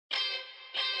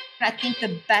I think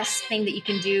the best thing that you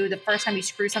can do the first time you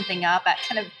screw something up at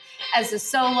kind of as a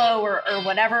solo or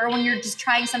whatever, or when you're just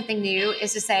trying something new,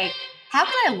 is to say, how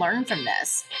can I learn from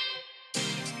this?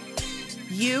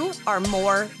 You are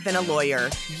more than a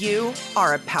lawyer. You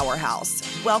are a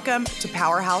powerhouse. Welcome to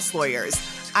Powerhouse Lawyers.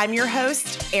 I'm your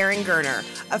host, Erin Gerner,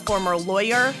 a former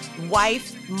lawyer,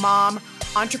 wife, mom,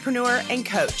 entrepreneur, and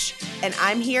coach. And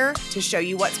I'm here to show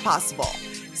you what's possible.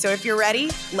 So if you're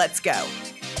ready, let's go.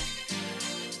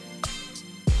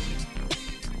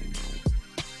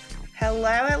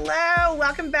 Hello.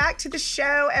 Welcome back to the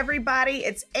show, everybody.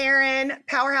 It's Erin,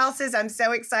 Powerhouses. I'm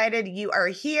so excited you are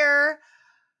here.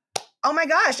 Oh my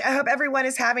gosh, I hope everyone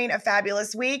is having a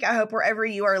fabulous week. I hope wherever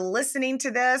you are listening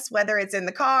to this, whether it's in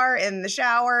the car, in the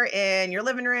shower, in your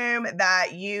living room,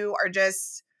 that you're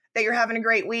having a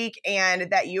great week and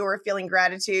that you are feeling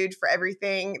gratitude for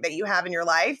everything that you have in your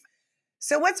life.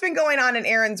 So what's been going on in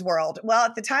Erin's world? Well,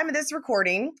 at the time of this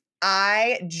recording,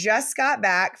 I just got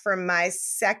back from my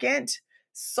second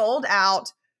sold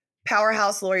out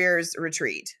Powerhouse Lawyers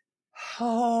retreat.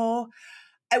 Oh,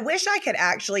 I wish I could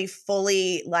actually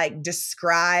fully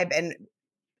describe, and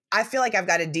I feel like I've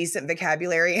got a decent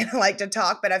vocabulary and I like to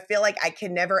talk, but I feel like I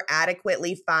can never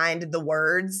adequately find the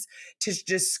words to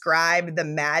describe the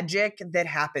magic that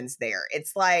happens there.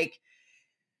 It's like,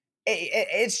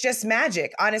 it's just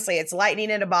magic. Honestly, it's lightning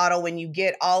in a bottle when you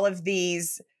get all of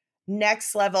these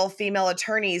next level female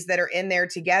attorneys that are in there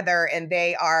together and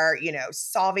they are,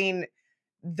 solving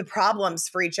the problems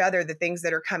for each other, the things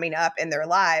that are coming up in their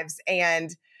lives.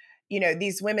 And,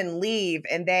 these women leave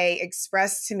and they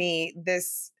express to me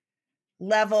this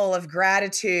level of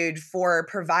gratitude for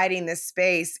providing this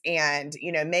space and,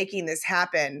 making this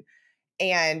happen.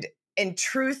 And in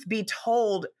truth be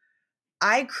told,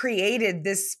 I created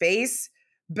this space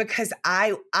because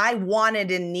I wanted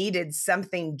and needed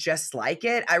something just like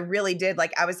it. I really did.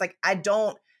 I was like, I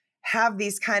don't have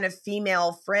these kind of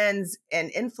female friends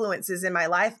and influences in my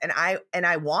life, and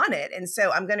I want it. And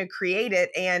so I'm going to create it.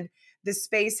 And the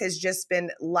space has just been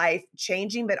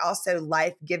life-changing, but also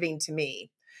life-giving to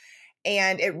me.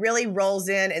 And it really rolls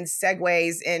in and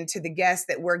segues into the guests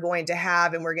that we're going to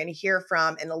have and we're going to hear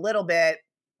from in a little bit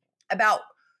about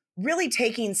really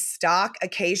taking stock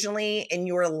occasionally in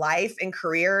your life and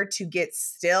career to get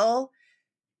still,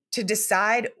 to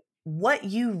decide what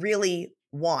you really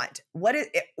want. What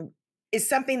is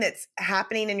something that's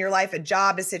happening in your life, a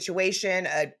job, a situation,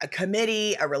 a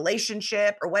committee, a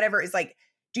relationship, or whatever is like,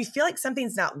 do you feel like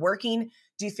something's not working?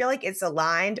 Do you feel like it's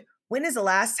aligned? When is the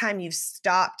last time you've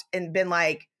stopped and been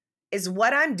like, is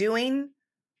what I'm doing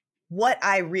what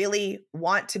I really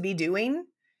want to be doing?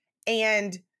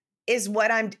 And is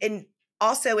what I'm, and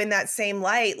also in that same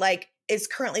light, is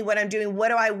currently what I'm doing,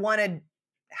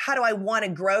 how do I want to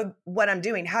grow what I'm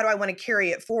doing? How do I want to carry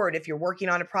it forward if you're working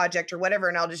on a project or whatever?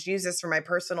 And I'll just use this for my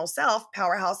personal self,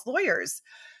 Powerhouse Lawyers.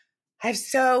 I have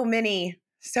so many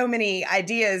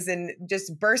ideas and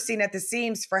just bursting at the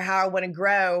seams for how I want to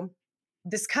grow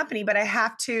this company, but I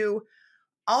have to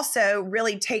also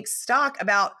really take stock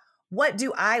about what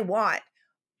do I want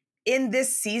in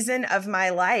this season of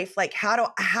my life. How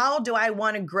do I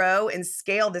want to grow and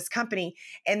scale this company?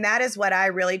 And that is what I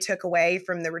really took away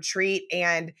from the retreat,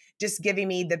 and just giving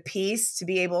me the peace to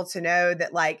be able to know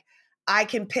that I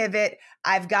can pivot.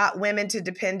 I've got women to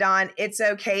depend on. It's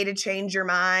okay to change your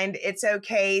mind. It's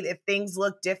okay if things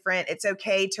look different. It's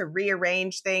okay to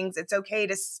rearrange things. It's okay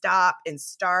to stop and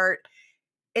start.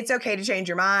 It's okay to change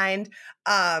your mind.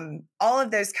 All of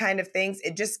those kind of things.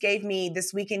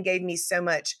 This weekend gave me so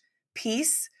much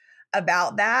peace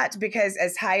about that, because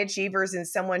as high achievers and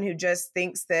someone who just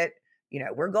thinks that,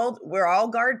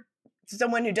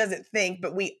 someone who doesn't think,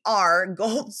 but we are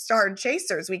gold star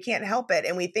chasers. We can't help it.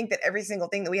 And we think that every single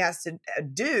thing that we have to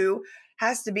do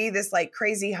has to be this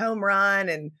crazy home run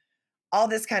and all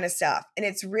this kind of stuff. And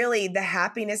it's really the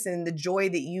happiness and the joy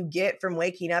that you get from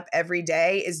waking up every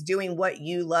day is doing what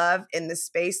you love in the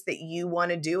space that you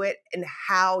want to do it and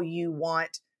how you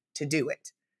want to do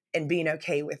it, and being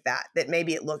okay with that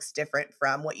maybe it looks different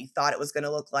from what you thought it was going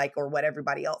to look like or what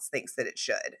everybody else thinks that it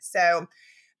should. So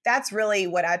that's really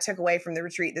what I took away from the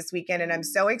retreat this weekend. And I'm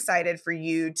so excited for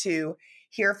you to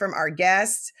hear from our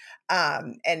guest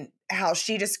and how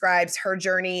she describes her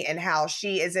journey and how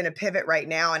she is in a pivot right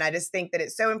now. And I just think that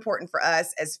it's so important for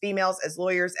us as females, as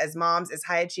lawyers, as moms, as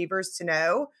high achievers to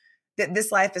know that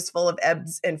this life is full of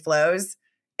ebbs and flows.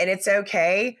 And it's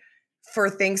okay for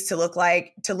things to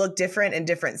look different in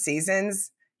different seasons,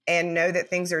 and know that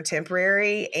things are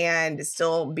temporary, and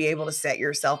still be able to set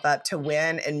yourself up to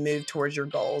win and move towards your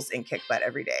goals and kick butt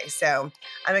every day. So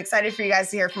I'm excited for you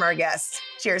guys to hear from our guests.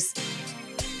 Cheers.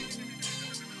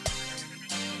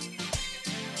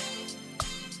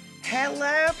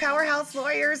 Hello, Powerhouse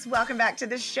Lawyers. Welcome back to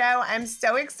the show. I'm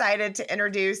so excited to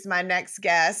introduce my next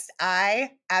guest. I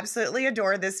absolutely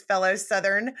adore this fellow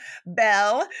Southern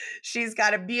belle. She's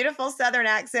got a beautiful Southern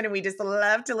accent, and we just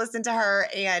love to listen to her.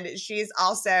 And she's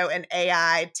also an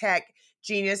AI tech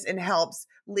genius and helps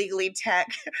legally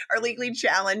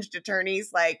challenged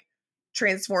attorneys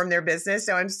transform their business.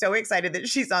 So I'm so excited that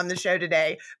she's on the show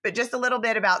today. But just a little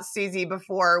bit about Suzi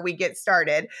before we get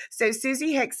started. So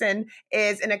Suzi Hixon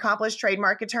is an accomplished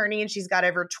trademark attorney, and she's got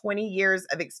over 20 years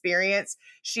of experience.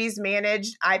 She's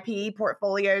managed IP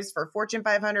portfolios for Fortune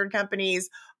 500 companies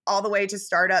all the way to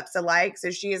startups alike.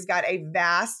 So she has got a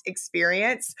vast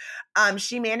experience.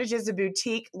 She manages a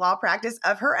boutique law practice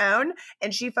of her own,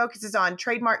 and she focuses on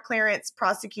trademark clearance,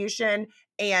 prosecution,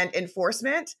 and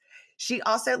enforcement. She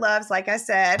also loves, like I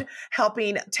said,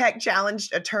 helping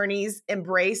tech-challenged attorneys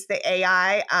embrace the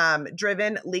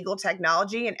AI-driven legal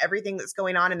technology and everything that's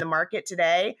going on in the market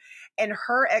today. And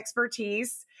her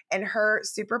expertise and her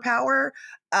superpower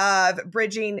of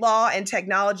bridging law and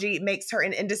technology makes her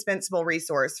an indispensable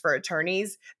resource for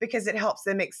attorneys because it helps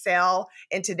them excel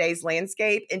in today's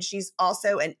landscape. And she's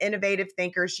also an innovative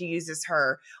thinker. She uses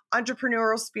her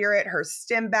entrepreneurial spirit, her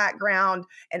STEM background,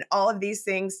 and all of these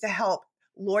things to help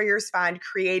lawyers find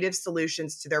creative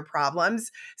solutions to their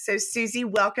problems. So Suzi,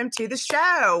 welcome to the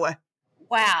show.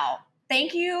 Wow.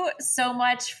 Thank you so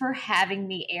much for having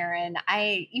me, Erin.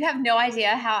 You have no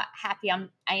idea how happy I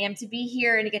am to be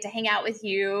here and to get to hang out with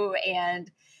you and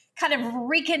kind of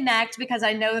reconnect, because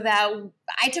I know that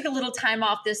I took a little time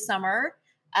off this summer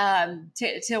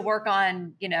to work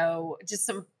on, just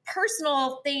some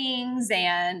personal things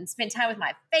and spend time with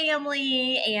my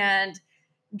family and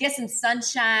get some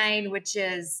sunshine, which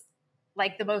is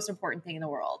like the most important thing in the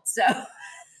world. So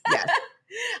yes.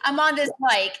 I'm on this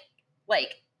like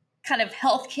kind of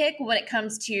health kick when it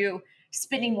comes to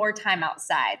spending more time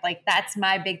outside. Like that's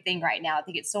my big thing right now. I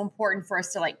think it's so important for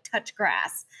us to touch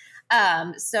grass.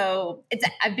 So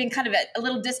I've been kind of a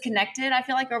little disconnected, I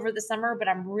feel like, over the summer, but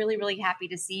I'm really, really happy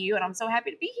to see you. And I'm so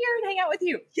happy to be here and hang out with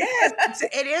you. Yes,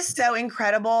 it is so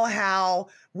incredible how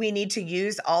we need to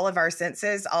use all of our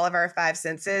senses, all of our five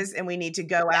senses, and we need to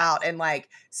go out and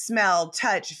smell,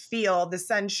 touch, feel the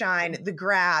sunshine, the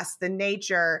grass, the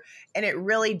nature. And it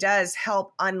really does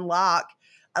help unlock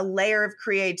a layer of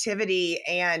creativity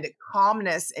and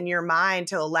calmness in your mind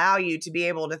to allow you to be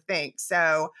able to think.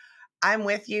 So I'm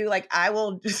with you.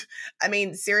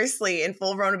 Seriously, in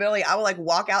full vulnerability, I will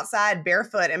walk outside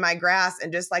barefoot in my grass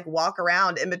and just walk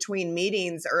around in between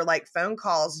meetings or phone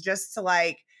calls just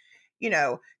to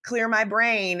clear my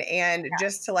brain and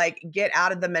just to get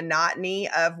out of the monotony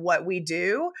of what we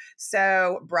do.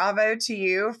 So bravo to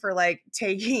you for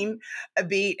taking a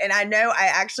beat. And I know I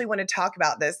actually want to talk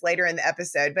about this later in the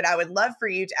episode, but I would love for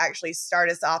you to actually start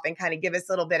us off and kind of give us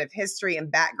a little bit of history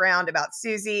and background about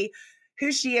Suzi, who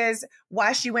she is,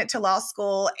 why she went to law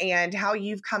school, and how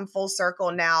you've come full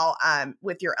circle now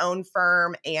with your own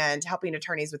firm and helping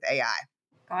attorneys with AI.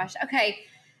 Gosh. Okay.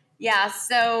 Yeah.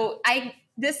 So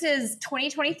this is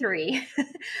 2023.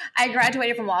 I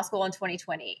graduated from law school in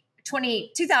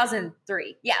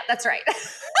 2003. Yeah, that's right. I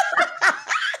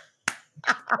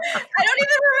don't even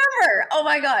remember. Oh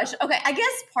my gosh. Okay. I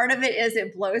guess part of it is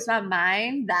it blows my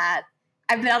mind that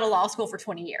I've been out of law school for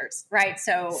 20 years, right?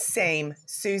 So same,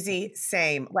 Suzi,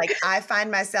 same. I find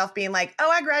myself being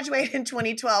oh, I graduated in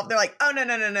 2012. They're oh, no. I'm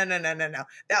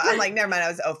never mind. I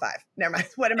was 05. Never mind.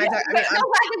 What am I talking?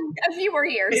 A few more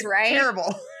years, right?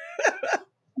 Terrible.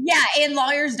 Yeah, and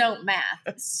lawyers don't math.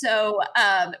 So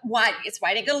that's why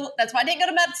I didn't go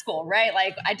to med school, right?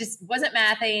 I just wasn't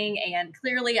mathing, and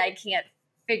clearly I can't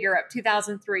figure out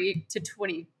 2003 to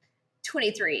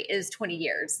 2023 is 20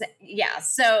 years. Yeah,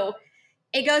 so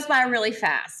it goes by really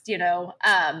fast, But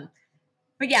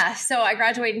yeah, so I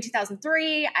graduated in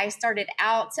 2003. I started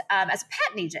out as a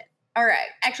patent agent, or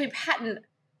actually patent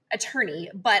attorney,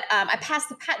 but I passed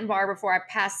the patent bar before I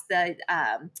passed the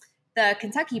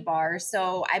Kentucky bar.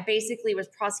 So I basically was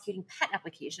prosecuting patent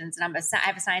applications, and I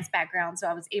have a science background, so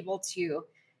I was able to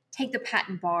take the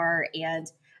patent bar.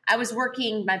 And I was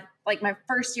working my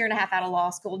first year and a half out of law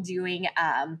school doing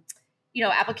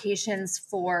applications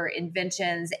for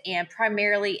inventions, and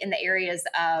primarily in the areas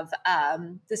of,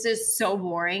 this is so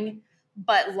boring,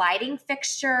 but lighting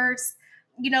fixtures,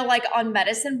 on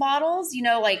medicine bottles,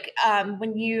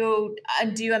 when you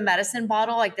undo a medicine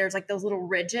bottle, there's those little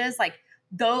ridges,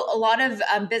 though a lot of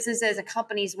businesses and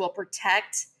companies will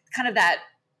protect kind of that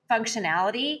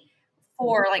functionality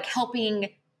for helping,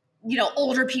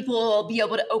 older people be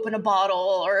able to open a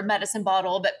bottle or a medicine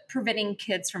bottle, but preventing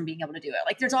kids from being able to do it.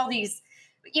 There's all these,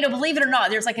 believe it or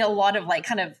not, there's a lot of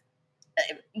kind of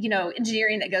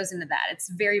engineering that goes into that. It's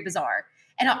very bizarre.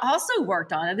 And I also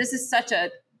worked on, and this is such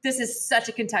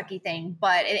a Kentucky thing,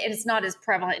 but it's not as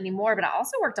prevalent anymore. But I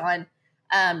also worked on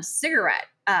cigarette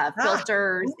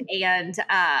filters and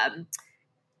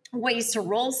ways to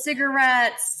roll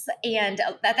cigarettes. And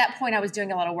at that point, I was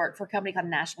doing a lot of work for a company called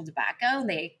National Tobacco.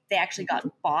 They actually got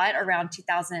bought around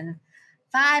 2005,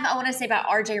 I want to say, by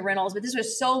RJ Reynolds. But this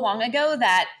was so long ago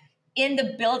that in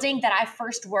the building that I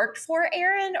first worked for,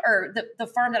 Aaron, or the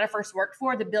firm that I first worked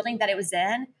for, the building that it was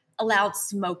in allowed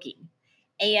smoking.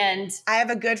 And I have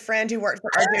a good friend who worked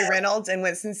for RJ Reynolds in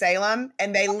Winston-Salem,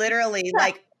 and they literally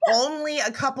like only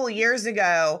a couple years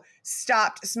ago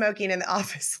stopped smoking in the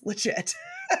office. Legit.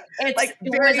 Like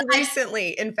very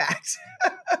recently, in fact.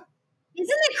 Isn't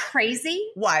it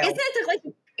crazy? Wild. Isn't it like,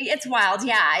 it's wild.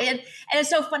 Yeah. And it's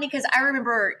so funny because I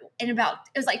remember it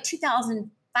was like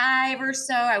 2005 or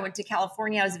so. I went to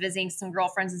California. I was visiting some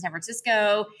girlfriends in San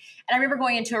Francisco. And I remember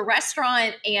going into a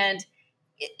restaurant and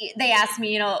they asked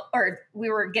me, or we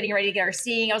were getting ready to get our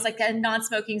seating. I was like, a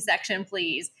non-smoking section,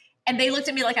 please. And they looked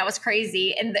at me like I was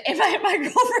crazy. And my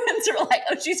girlfriends were like,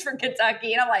 oh, she's from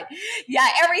Kentucky. And I'm like, yeah,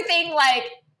 everything like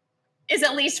is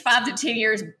at least 5 to 10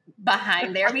 years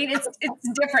behind there. I mean, it's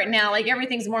different now. Like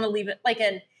everything's more to leave it like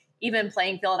an even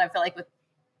playing field, I feel like, with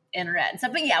internet and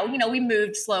stuff. But yeah, we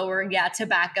moved slower. Yeah,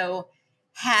 tobacco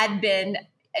had been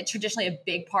traditionally a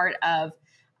big part of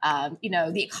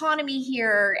the economy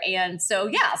here. And so,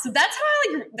 yeah, so that's how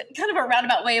I like kind of a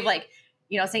roundabout way of like,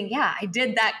 saying, yeah, I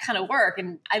did that kind of work.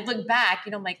 And I look back,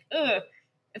 I'm like, ugh,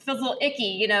 it feels a little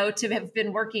icky, to have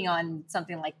been working on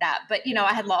something like that. But,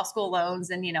 I had law school loans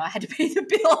and, I had to pay the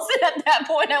bills. And at that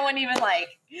point, I wasn't even like,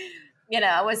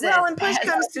 I wasn't. Well, and push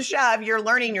comes to shove, you're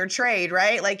learning your trade,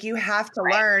 right? Like you have to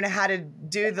learn how to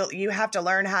you have to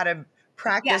learn how to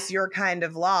practice your kind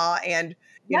of law. And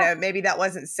maybe that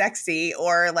wasn't sexy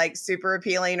or like super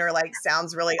appealing or like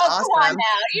sounds really awesome.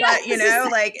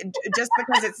 But like just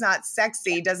because it's not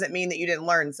sexy doesn't mean that you didn't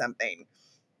learn something.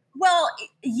 Well,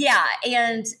 yeah.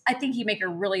 And I think you make a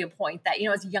really good point that,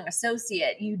 as a young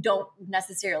associate, you don't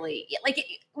necessarily like,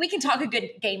 we can talk a good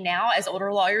game now as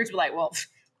older lawyers. We're like, well,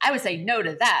 I would say no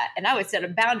to that. And I would set a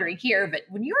boundary here. But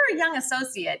when you're a young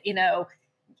associate, you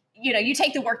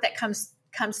take the work that comes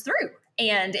through.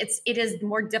 And it is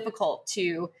more difficult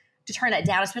to turn that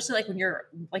down, especially like when you're,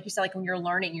 like you said, like when you're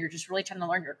learning, you're just really trying to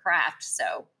learn your craft.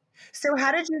 So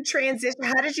how did you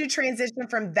transition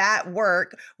from that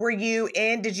work?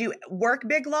 Did you work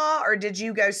big law or did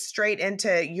you go straight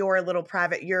into your little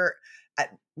private,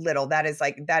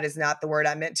 that is not the word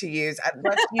I meant to use.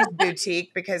 Let's use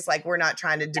boutique because like, we're not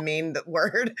trying to demean the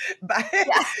word, but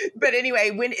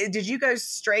anyway, when did you go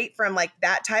straight from like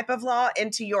that type of law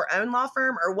into your own law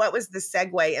firm, or what was the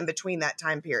segue in between that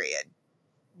time period?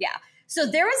 Yeah. So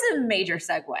there was a major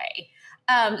segue.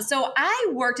 So I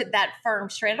worked at that firm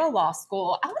straight out of law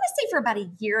school, I want to say for about a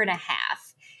year and a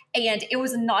half, and it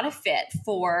was not a fit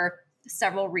for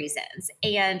several reasons.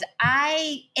 And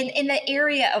in the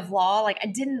area of law, like I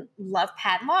didn't love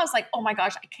patent law. I was like, oh my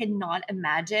gosh, I cannot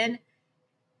imagine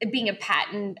being a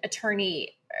patent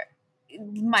attorney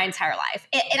my entire life.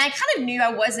 And I kind of knew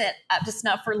I wasn't up to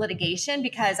snuff for litigation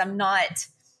because I'm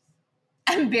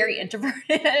very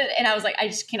introverted. And I was like, I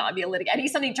just cannot be a litigator. I need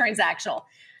something transactional.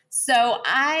 So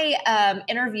I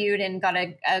interviewed and got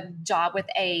a job with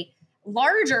a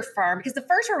larger firm because the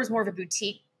first firm was more of a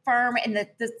boutique firm. And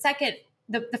the second,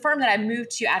 the firm that I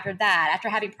moved to after that, after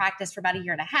having practiced for about a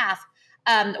year and a half,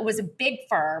 was a big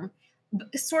firm,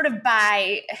 sort of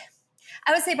I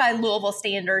would say by Louisville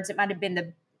standards, it might've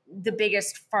been the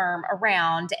biggest firm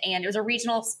around. And it was a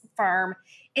regional firm.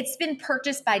 It's been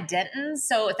purchased by Denton.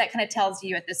 So if that kind of tells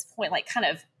you at this point, like kind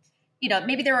of,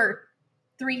 maybe there were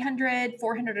 300,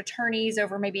 400 attorneys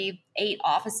over maybe 8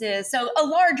 offices. So a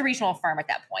large regional firm at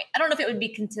that point. I don't know if it would be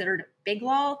considered big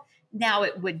law. Now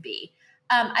it would be.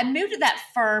 I moved to that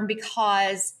firm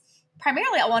because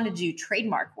primarily I wanted to do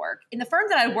trademark work. In the firm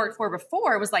that I worked for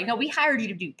before, it was like, no, we hired you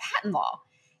to do patent law.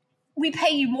 We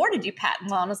pay you more to do patent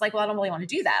law. And I was like, well, I don't really want to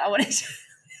do that. I want to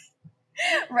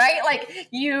right? Like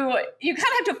you kind of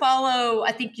have to follow,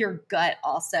 I think, your gut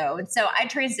also. And so I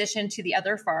transitioned to the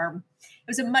other firm. It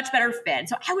was a much better fit.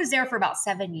 So I was there for about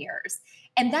 7 years.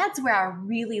 And that's where I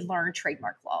really learned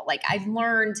trademark law. Like I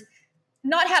learned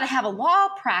not how to have a law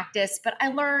practice, but I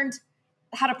learned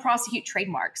how to prosecute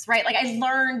trademarks, right? Like I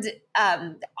learned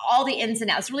all the ins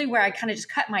and outs, really where I kind of just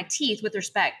cut my teeth with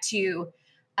respect to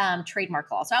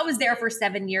trademark law. So I was there for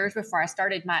 7 years before I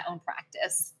started my own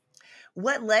practice.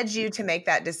 What led you to make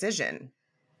that decision?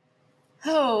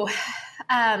 The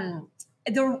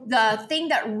thing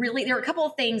that really, there were a couple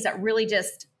of things that really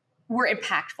just were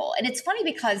impactful. And it's funny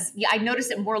because I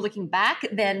noticed it more looking back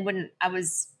than when I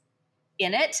was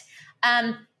in it.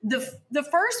 The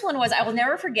first one was, I will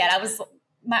never forget.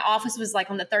 My office was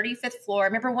like on the 35th floor. I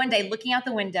remember one day looking out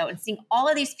the window and seeing all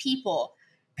of these people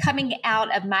coming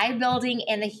out of my building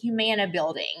and the Humana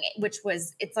building,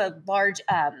 it's a large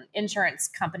insurance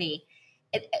company.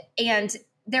 And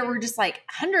there were just like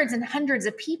hundreds and hundreds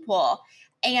of people.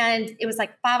 And it was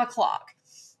like 5:00.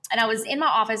 And I was in my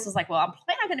office, was like, well, I'm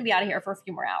probably not going to be out of here for a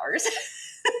few more hours.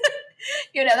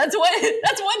 That's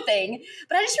one thing.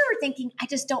 But I just remember thinking, I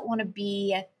just don't want to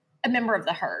be a member of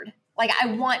the herd. Like I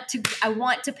want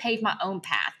to pave my own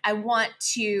path. I want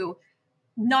to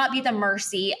not be at the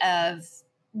mercy of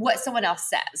what someone else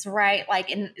says, right? Like,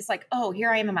 and it's like, oh, here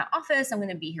I am in my office. I'm going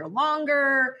to be here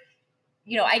longer.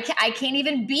 I can't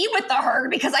even be with the herd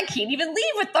because I can't even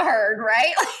leave with the herd,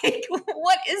 right? Like,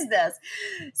 what is this?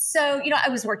 So, I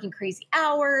was working crazy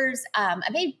hours. I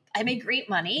made great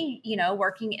money,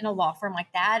 working in a law firm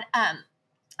like that. I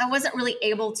wasn't really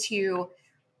able to.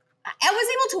 I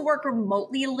was able to work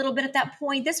remotely a little bit at that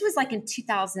point. This was like in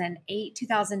 2008,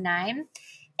 2009.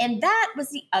 And that was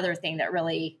the other thing that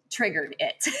really triggered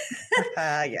it.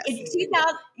 Yes.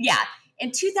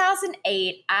 In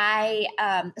 2008, I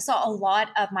saw a lot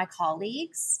of my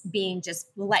colleagues being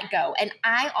just let go. And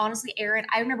I honestly, Erin,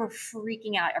 I remember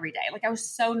freaking out every day. Like I was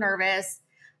so nervous.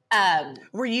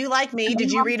 Were you like me?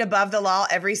 Did you read Above the Law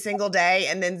every single day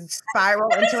and then spiral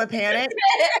into a panic?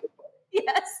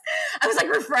 Yes. I was like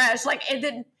refreshed. Like it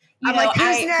didn't. I'm like,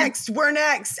 who's next? We're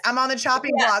next. I'm on the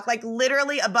chopping block, like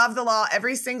literally Above the Law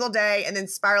every single day and then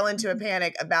spiral into a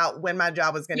panic about when my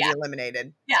job was going to be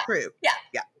eliminated. Yeah. True.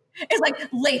 Yeah. It's like,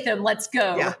 Latham, let's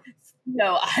go. Yeah.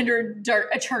 100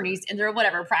 attorneys in their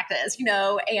whatever practice,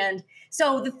 and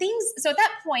so at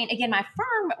that point, again, my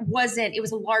firm it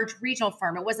was a large regional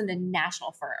firm. It wasn't a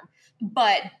national firm,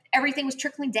 but everything was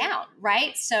trickling down.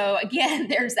 Right. So again,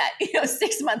 there's that,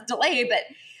 6-month delay, but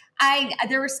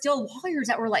there were still lawyers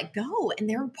that were let go and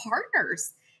there were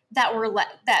partners that were let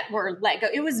go.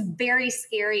 It was very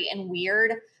scary and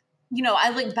weird. I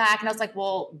looked back and I was like,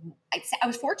 well, I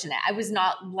was fortunate. I was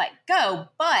not let go,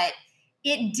 but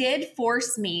it did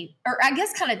force me, or I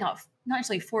guess kind of not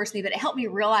actually force me, but it helped me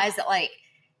realize that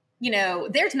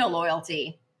there's no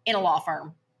loyalty in a law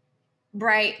firm,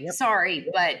 right? Yep. Sorry,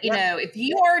 but if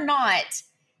you are not,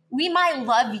 we might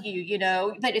love you,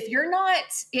 but if you're not,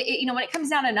 when it comes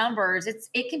down to numbers,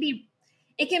 it can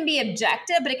be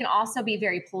objective, but it can also be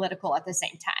very political at the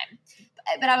same time.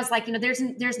 But I was like,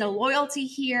 there's no loyalty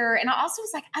here. And I also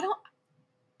was like,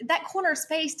 that corner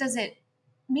space doesn't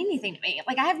mean anything to me.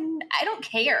 Like I don't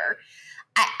care.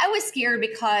 I was scared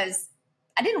because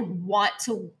I didn't want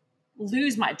to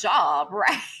lose my job,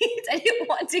 right? I didn't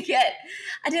want to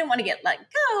get let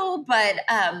go. But,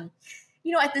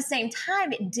 at the same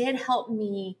time, it did help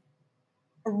me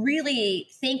really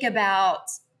think about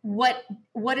what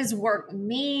does work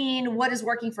mean? What does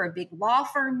working for a big law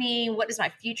firm mean? What does my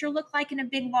future look like in a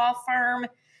big law firm?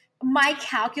 My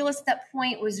calculus at that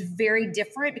point was very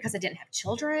different because I didn't have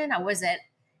children. I wasn't,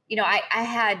 I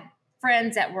had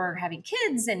friends that were having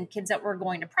kids and kids that were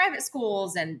going to private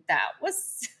schools. And that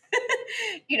was,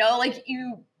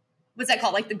 what's that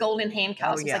called? Like the golden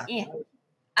handcuffs. Oh, yeah. It's like,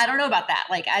 I don't know about that.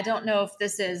 Like, I don't know if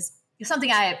this is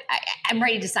something I'm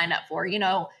ready to sign up for,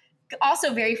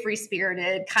 also very free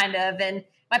spirited kind of. And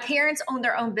my parents own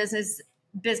their own business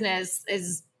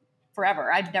is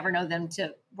forever. I'd never known them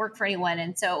to work for anyone.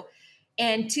 And so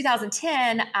in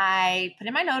 2010, I put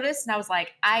in my notice and I was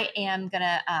like, I am going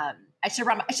to, I should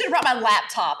have brought my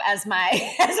laptop as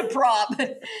a prop.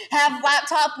 Have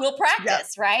laptop, we'll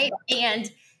practice, yep. Right?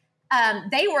 And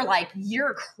they were like,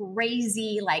 "You're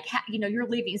crazy! Like, you're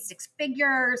leaving 6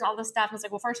 figures, all this stuff." And I was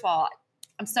like, "Well, first of all,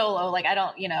 I'm solo. Like, I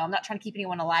don't, I'm not trying to keep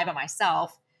anyone alive but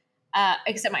myself,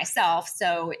 except myself."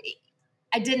 So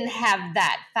I didn't have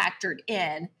that factored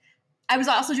in. I was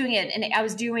also doing it, and I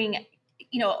was doing,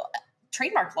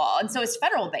 trademark law, and so it's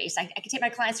federal based. I could take my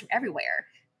clients from everywhere.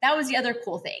 That was the other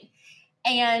cool thing.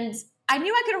 And I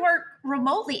knew I could work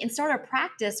remotely and start a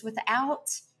practice without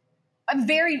a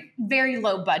very, very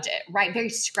low budget, right? Very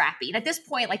scrappy. And at this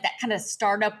point, like that kind of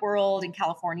startup world in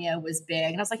California was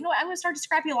big. And I was like, I'm going to start a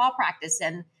scrappy law practice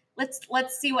and let's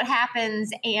see what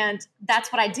happens. And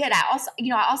that's what I did. I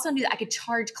also knew that I could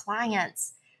charge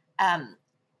clients a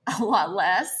lot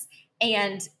less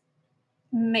and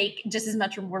make just as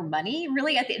much or more money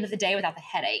really at the end of the day without the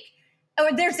headache. Oh,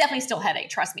 there's definitely still headache,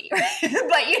 trust me. Right?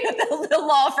 But the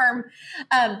law firm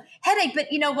headache. But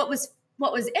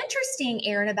what was interesting,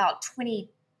 Erin, about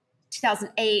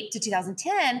 2008 to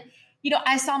 2010,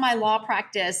 I saw my law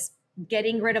practice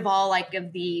getting rid of all of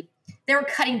the they were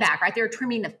cutting back, right? They were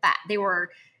trimming the fat. They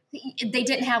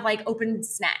didn't have like open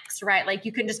snacks, right? Like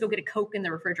you couldn't just go get a Coke in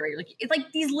the refrigerator. Like it's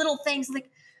like these little things, like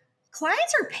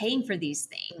clients are paying for these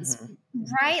things,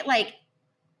 right? Like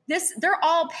this, they're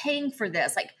all paying for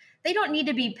this. Like they don't need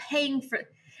to be paying for,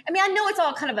 I mean, I know it's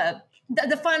all kind of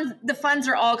the funds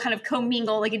are all kind of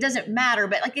commingled. Like it doesn't matter,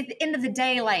 but like at the end of the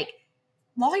day, like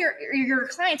your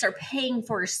clients are paying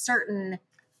for a certain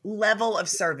level of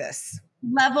service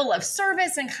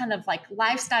and kind of like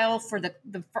lifestyle for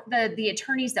the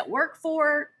attorneys that work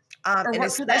for, and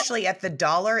especially at the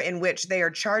dollar in which they are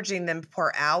charging them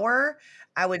per hour.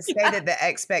 I would say that the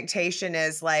expectation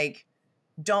is like,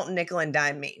 don't nickel and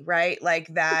dime me, right?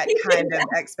 Like that kind of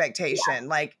expectation.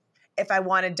 Like if I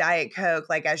want a Diet Coke,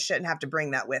 like I shouldn't have to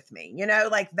bring that with me,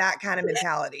 like that kind of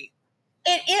mentality.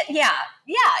 Yeah,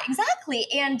 exactly.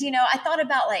 And, I thought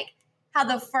about like how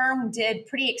the firm did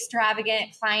pretty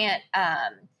extravagant client,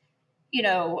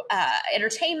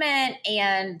 entertainment.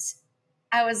 And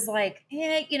I was like,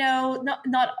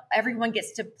 not everyone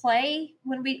gets to play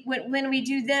when we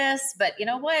do this, but you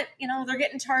know what, they're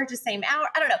getting charged the same hour.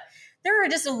 I don't know. There were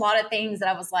just a lot of things that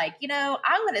I was like,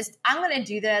 I'm going to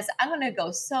do this. I'm going to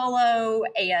go solo.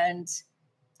 And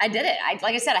I did it.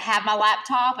 Like I said, I had my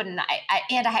laptop and I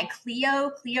had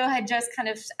Clio. Clio had just kind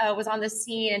of was on the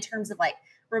scene in terms of like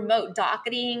remote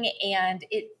docketing, and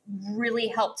it really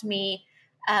helped me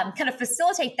kind of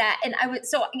facilitate that. And I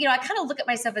kind of look at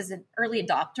myself as an early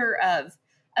adopter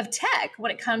of tech when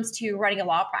it comes to running a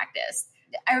law practice.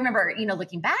 I remember,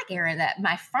 looking back, Aaron, that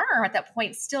my firm at that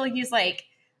point still used like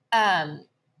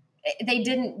they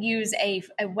didn't use a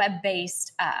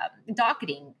web-based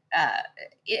docketing.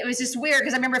 It was just weird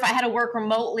because I remember if I had to work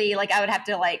remotely, like I would have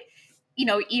to like,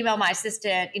 email my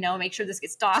assistant, make sure this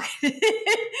gets docketed.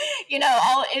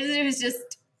 It was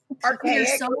just archaic.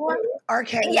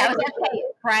 Archaic. Yeah, it was archaic,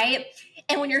 right?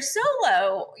 And when you're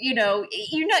solo,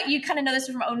 you kind of know this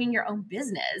from owning your own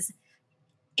business.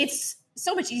 It's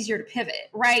so much easier to pivot,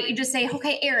 right? You just say,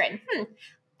 okay, Aaron,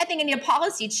 I think I need a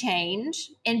policy change,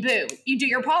 and boom, you do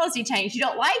your policy change. You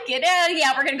don't like it?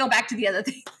 Yeah, we're going to go back to the other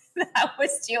thing that I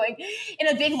was doing. In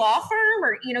a big law firm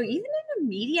or, even in a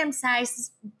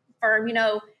medium-sized firm,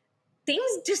 things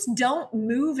just don't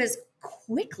move as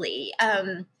quickly.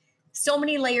 So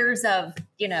many layers of,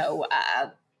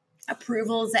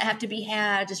 approvals that have to be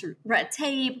had, just red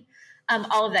tape,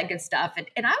 all of that good stuff.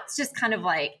 And I was just kind of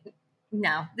like,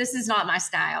 no, this is not my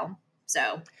style.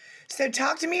 So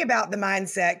talk to me about the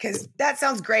mindset, because that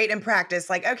sounds great in practice.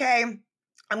 Like, okay,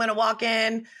 I'm going to walk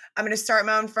in, I'm going to start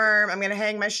my own firm, I'm going to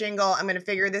hang my shingle, I'm going to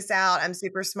figure this out, I'm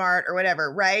super smart or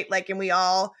whatever, right? Like, and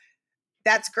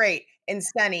that's great and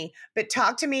stunning. But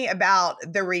talk to me about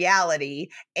the reality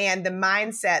and the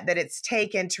mindset that it's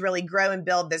taken to really grow and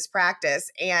build this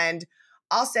practice. And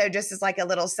also, just as like a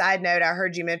little side note, I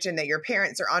heard you mention that your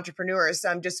parents are entrepreneurs. So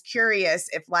I'm just curious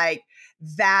if like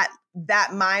that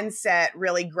mindset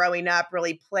really growing up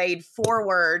really played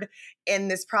forward in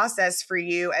this process for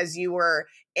you as you were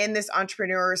in this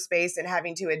entrepreneur space and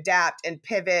having to adapt and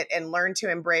pivot and learn to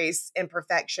embrace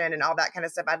imperfection and all that kind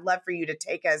of stuff. I'd love for you to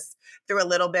take us through a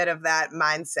little bit of that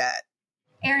mindset.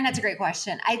 Aaron, that's a great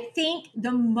question. I think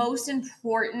the most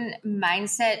important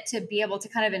mindset to be able to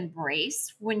kind of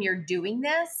embrace when you're doing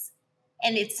this,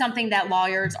 and it's something that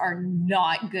lawyers are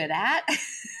not good at,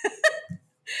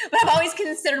 but I've always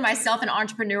considered myself an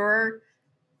entrepreneur,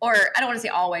 or I don't want to say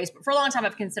always, but for a long time,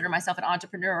 I've considered myself an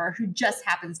entrepreneur who just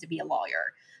happens to be a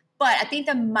lawyer. But I think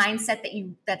the mindset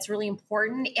that's really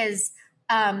important is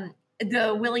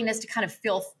the willingness to kind of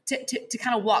to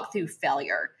kind of walk through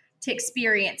failure, to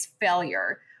experience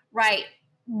failure, right?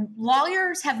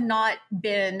 Lawyers have not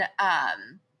been,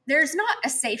 there's not a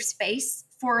safe space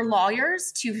for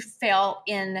lawyers to fail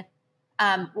in,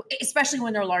 especially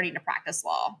when they're learning to practice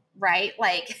law, right?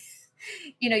 Like,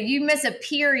 you miss a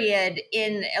period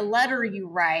in a letter you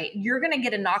write, you're going to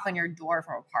get a knock on your door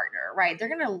from a partner, right? They're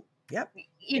going to, yep.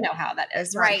 You know how that is,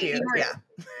 it's right? Cute. Yeah.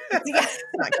 It's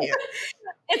not cute.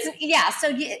 So,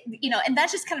 and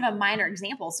that's just kind of a minor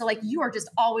example. So like, you are just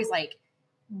always like,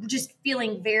 just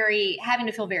having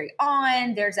to feel very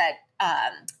on. There's that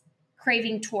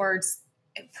craving towards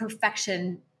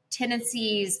perfection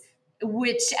tendencies,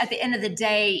 which at the end of the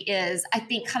day is, I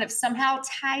think, kind of somehow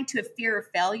tied to a fear of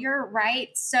failure, right?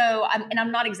 So,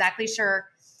 I'm not exactly sure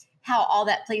how all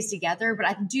that plays together, but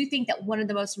I do think that one of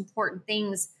the most important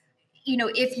things,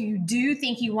 if you do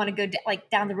think you want to go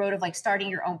down the road of like starting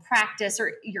your own practice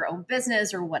or your own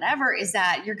business or whatever, is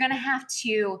that you're going to have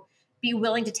to be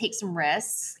willing to take some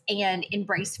risks and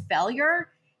embrace failure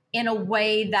in a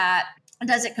way that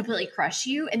doesn't completely crush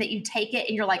you, and that you take it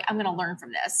and you're like, I'm going to learn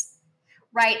from this.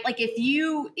 right? Like if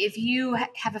you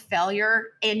have a failure,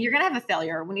 and you're going to have a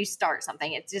failure when you start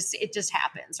something, it just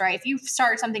happens, right? If you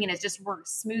start something and it just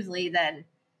works smoothly, then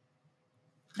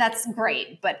that's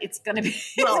great, but it's going to be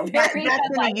Well, very that's in a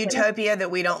unlikely. utopia that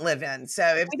we don't live in. So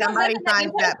if We don't live somebody in that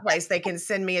finds that utopia. place, they can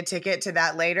send me a ticket to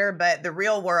that later. But the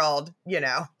real world,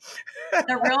 The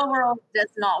real world does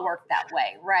not work that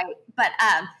way, right? But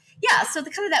yeah, so the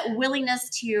kind of that willingness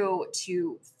to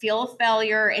feel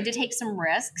failure and to take some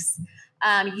risks.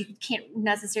 You can't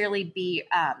necessarily be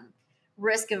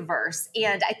risk averse,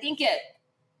 and I think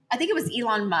it was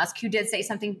Elon Musk who did say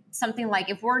something like,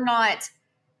 if we're not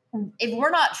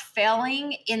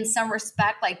failing in some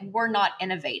respect, like we're not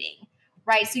innovating,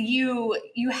 right? So you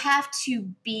have to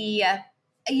be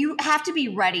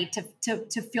ready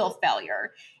to feel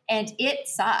failure, and it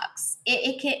sucks.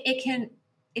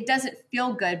 It doesn't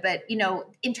feel good, but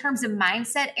in terms of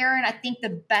mindset, Erin, I think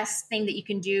the best thing that you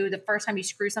can do the first time you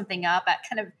screw something up, at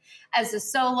kind of as a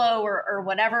solo or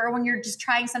whatever, or when you're just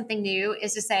trying something new,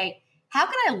 is to say, how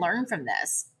can I learn from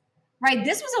this? Right?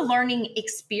 This was a learning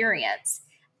experience.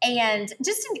 And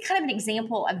just kind of an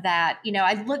example of that,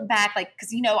 I look back, like,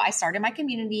 because, I started my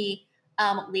community,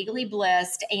 Legally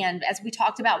Blissed. And as we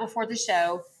talked about before the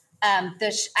show,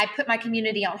 I put my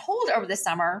community on hold over the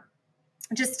summer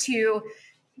just to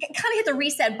kind of hit the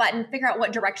reset button, figure out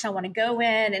what direction I want to go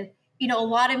in. And, a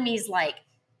lot of me is like,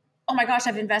 oh my gosh,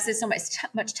 I've invested so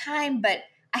much time, but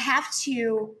I have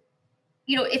to,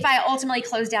 if I ultimately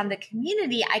close down the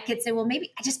community, I could say, well,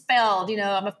 maybe I just failed,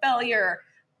 I'm a failure.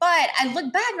 But I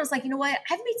look back and I was like, you know what?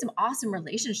 I've made some awesome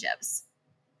relationships,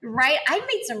 right? I've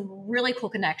made some really cool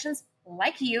connections,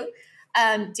 like you,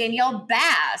 Danielle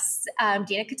Bass,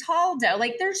 Dana Cataldo.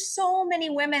 Like, there's so many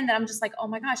women that I'm just like, oh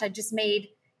my gosh, I just made.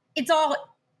 It's all,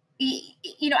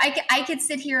 I could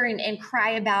sit here and cry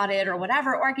about it or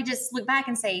whatever, or I could just look back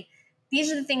and say,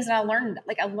 these are the things that I learned.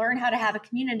 Like, I learned how to have a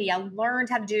community. I learned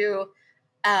how to do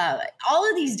all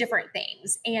of these different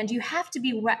things, and you have to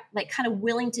be like kind of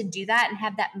willing to do that and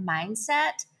have that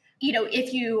mindset,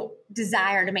 if you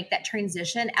desire to make that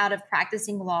transition out of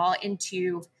practicing law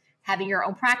into having your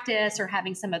own practice or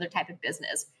having some other type of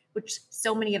business, which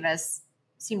so many of us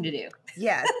seem to do.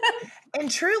 Yes.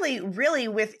 And truly, really,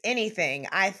 with anything,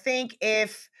 I think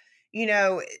if,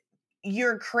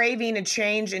 you're craving a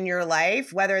change in your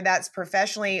life, whether that's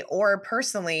professionally or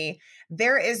personally,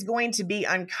 there is going to be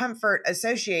uncomfort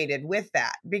associated with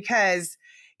that because,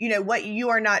 what you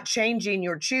are not changing,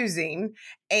 you're choosing.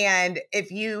 And if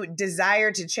you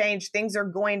desire to change, things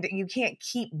are you can't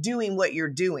keep doing what you're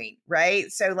doing.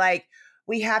 Right. So like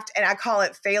we have to, and I call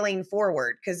it failing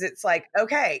forward because it's like,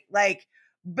 okay, like,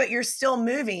 but you're still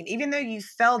moving. Even though you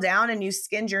fell down and you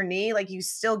skinned your knee, like you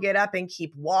still get up and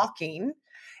keep walking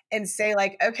and say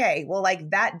like, okay, well, like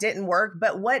that didn't work,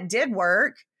 but what did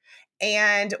work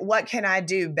and what can I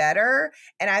do better?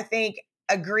 And I think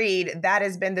agreed, that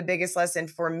has been the biggest lesson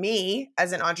for me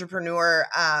as an entrepreneur,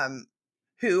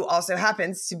 who also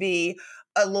happens to be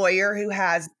a lawyer who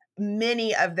has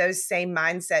many of those same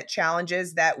mindset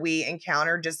challenges that we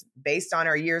encounter just based on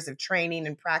our years of training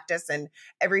and practice and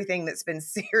everything that's been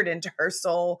seared into her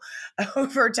soul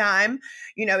over time.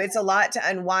 It's a lot to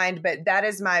unwind, but that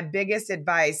is my biggest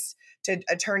advice to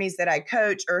attorneys that I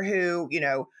coach or who,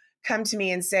 come to me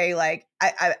and say like,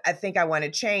 I think I want to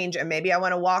change and maybe I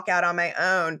want to walk out on my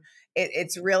own.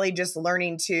 It's really just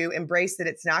learning to embrace that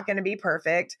it's not going to be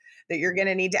perfect, that you're going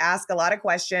to need to ask a lot of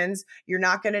questions. You're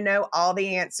not going to know all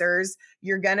the answers.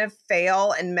 You're going to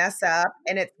fail and mess up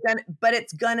and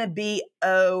it's going to be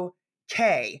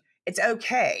okay. It's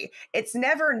okay. It's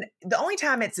never, the only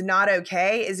time it's not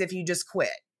okay is if you just quit.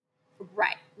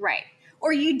 Right.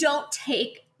 Or you don't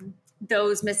take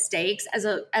those mistakes as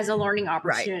a learning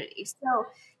opportunity. Right. So,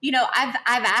 I've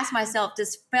asked myself,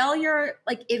 does failure,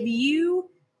 like if you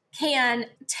can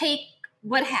take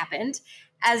what happened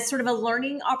as sort of a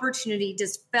learning opportunity,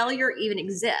 does failure even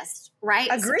exist? Right?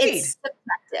 Agreed. It's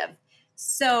subjective.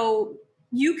 So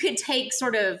you could take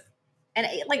sort of, and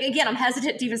like, again, I'm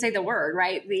hesitant to even say the word,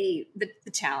 right? The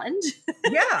challenge.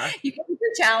 Yeah. You can take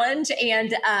your challenge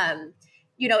and,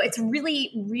 it's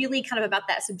really, really kind of about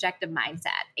that subjective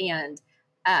mindset and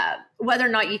whether or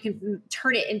not you can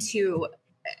turn it into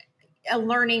a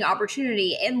learning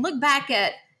opportunity and look back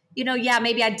at,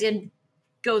 maybe I did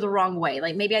go the wrong way.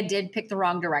 Like maybe I did pick the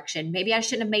wrong direction. Maybe I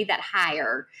shouldn't have made that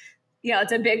hire.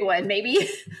 It's a big one. Maybe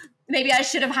I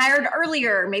should have hired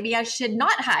earlier. Maybe I should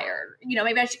not hire,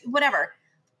 maybe I should, whatever.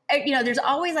 There's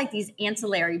always like these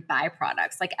ancillary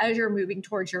byproducts, like as you're moving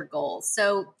towards your goals.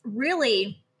 So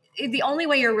really, the only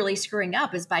way you're really screwing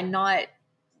up is by not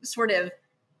sort of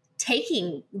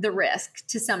taking the risk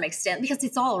to some extent, because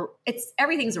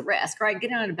everything's a risk, right?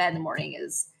 Getting out of bed in the morning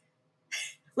is a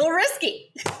little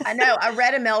risky. I know. I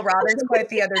read a Mel Robbins quote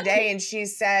the other day, and she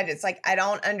said, it's like, I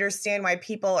don't understand why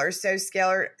people are so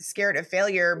scared of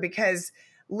failure, because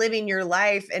living your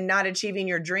life and not achieving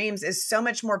your dreams is so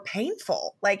much more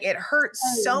painful. Like, it hurts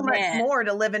so much more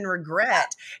to live in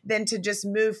regret than to just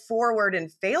move forward in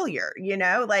failure.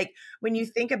 Like, when you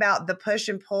think about the push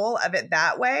and pull of it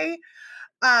that way.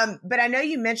 But I know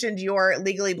you mentioned your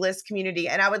Legally Bliss community,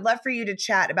 and I would love for you to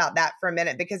chat about that for a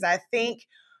minute, because I think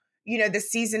the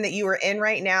season that you are in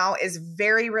right now is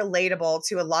very relatable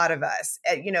to a lot of us.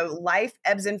 Life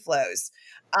ebbs and flows.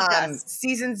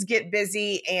 Seasons get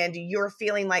busy, and you're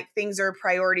feeling like things are a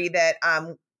priority that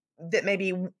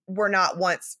maybe were not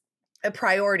once a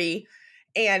priority.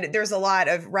 And there's a lot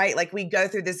of, right, like, we go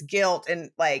through this guilt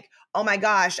and like, oh my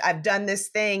gosh, I've done this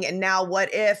thing, and now what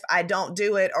if I don't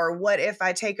do it? Or what if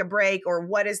I take a break? Or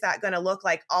what is that going to look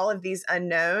like? All of these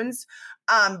unknowns.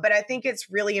 But I think it's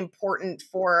really important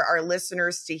for our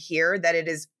listeners to hear that it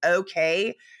is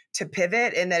okay to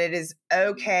pivot, and that it is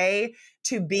okay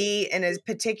to be in a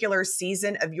particular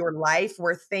season of your life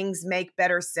where things make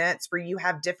better sense, where you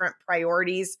have different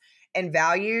priorities and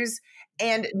values,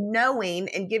 and knowing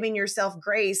and giving yourself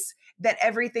grace that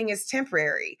everything is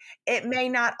temporary. It may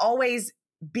not always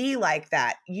be like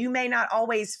that. You may not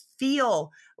always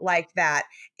feel like that.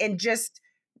 And just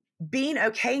being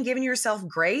okay and giving yourself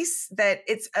grace that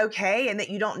it's okay, and that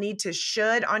you don't need to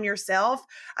should on yourself.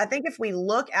 I think if we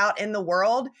look out in the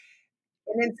world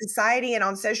and in society and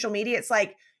on social media, it's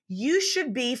like, you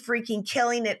should be freaking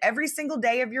killing it every single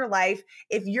day of your life.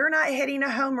 If you're not hitting a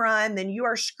home run, then you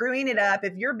are screwing it up.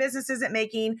 If your business isn't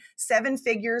making 7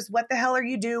 figures, what the hell are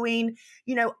you doing?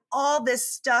 All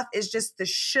this stuff is just the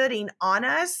shoulding on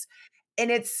us. And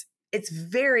it's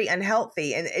very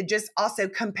unhealthy. And it just also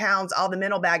compounds all the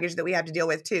mental baggage that we have to deal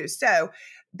with too. So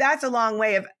that's a long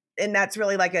way of, and that's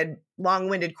really like a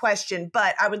long-winded question,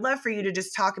 but I would love for you to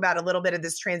just talk about a little bit of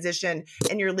this transition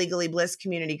in your Legally Bliss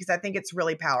community, because I think it's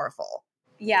really powerful.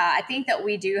 Yeah, I think that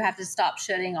we do have to stop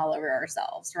shitting all over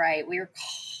ourselves, right? We are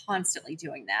constantly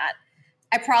doing that.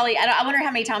 I wonder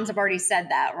how many times I've already said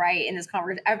that, right? In this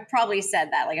conversation, I've probably said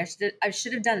that, like, I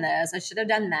should have done this. I should have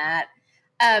done that.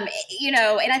 And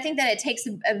I think that it takes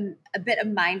a bit of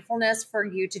mindfulness for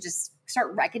you to just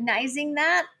start recognizing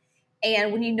that.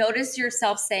 And when you notice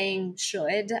yourself saying,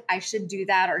 I should do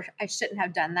that, or I shouldn't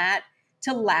have done that,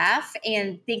 to laugh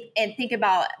and think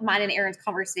about mine and Aaron's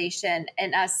conversation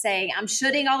and us saying, I'm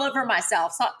shoulding all over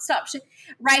myself. Stop.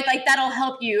 Right. Like, that'll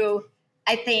help you,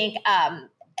 I think,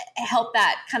 help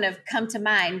that kind of come to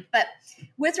mind. But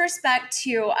with respect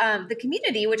to the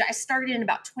community, which I started in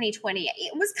about 2020,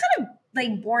 it was kind of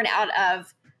like born out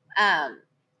of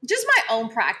just my own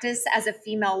practice as a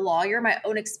female lawyer, my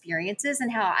own experiences,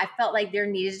 and how I felt like there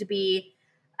needed to be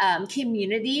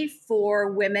community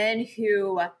for women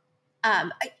who are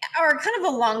kind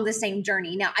of along the same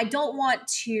journey. Now, I don't want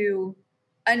to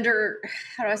how do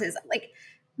I say this? Like,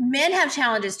 men have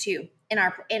challenges too in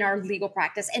our legal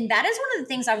practice. And that is one of the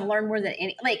things I've learned more than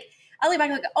any, like, I look back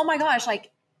like, oh my gosh,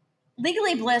 like,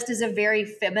 Legally Blissed is a very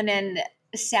feminine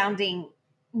sounding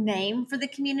name for the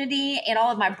community, and all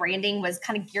of my branding was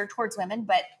kind of geared towards women,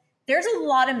 but there's a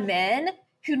lot of men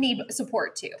who need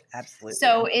support too. Absolutely.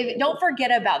 So don't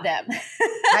forget about them.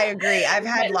 I agree. I've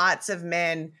had lots of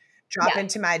men drop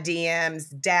into my DMs,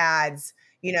 dads,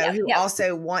 who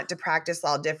also want to practice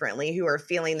law differently, who are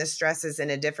feeling the stresses in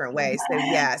a different way. So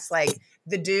yes, like,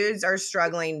 the dudes are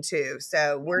struggling too.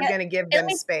 So we're going to give them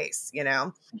space,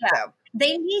 So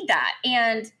they need that.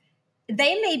 And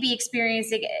they may be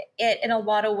experiencing it in a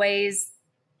lot of ways.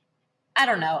 I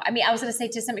don't know. I mean, I was going to say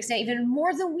to some extent, even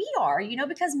more than we are,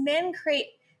 because men crave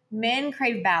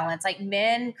balance. Like,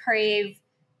 men crave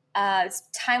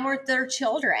time with their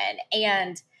children.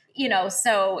 And,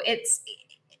 so it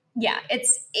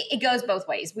goes both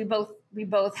ways. We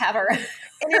both have our, and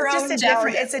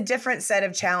it's a different set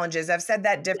of challenges. I've said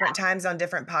that different times on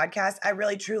different podcasts. I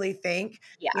really truly think,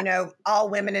 all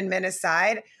women and men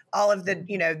aside, all of the,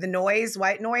 the noise,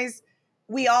 white noise,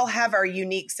 we all have our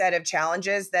unique set of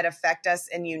challenges that affect us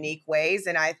in unique ways.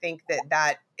 And I think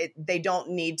that they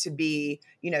don't need to be,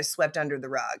 swept under the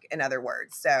rug, in other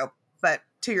words. So, but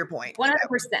to your point. 100%.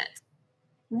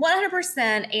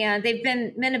 100%. And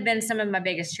men have been some of my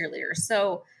biggest cheerleaders.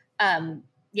 So,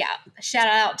 shout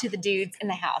out to the dudes in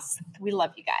the house. We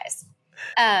love you guys.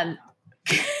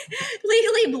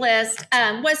 Legally Blissed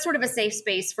was sort of a safe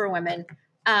space for women.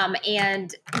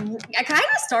 And I kind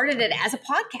of started it as a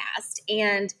podcast,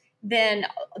 and then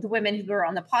the women who were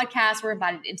on the podcast were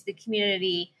invited into the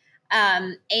community.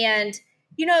 And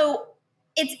You know,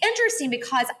 it's interesting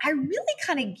because I really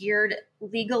kind of geared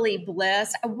Legally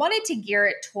Bliss. I wanted to gear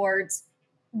it towards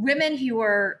women who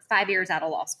were 5 years out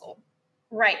of law school,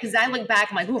 right? Because I look back,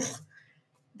 I'm like, oof,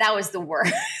 that was the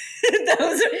worst.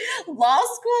 Those law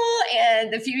school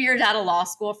and the few years out of law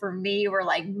school for me were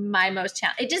like my most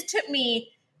challenging. It just took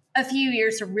me a few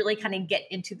years to really kind of get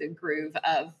into the groove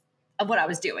of what I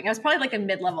was doing. I was probably like a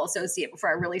mid-level associate before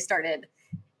I really started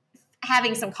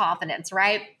having some confidence,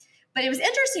 right? But it was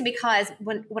interesting because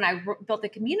when I built the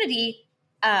community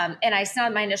and I sent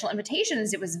out my initial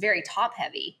invitations, it was very top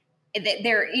heavy.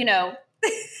 They're, you know,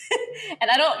 and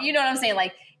I don't, you know what I'm saying?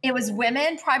 Like it was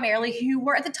women primarily who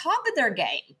were at the top of their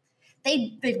game.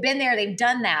 They've been there, they've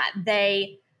done that.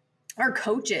 They are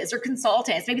coaches or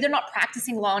consultants. Maybe they're not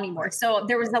practicing law anymore. So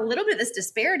there was a little bit of this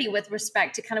disparity with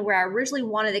respect to kind of where I originally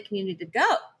wanted the community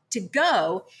to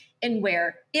go and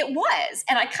where it was.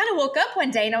 And I kind of woke up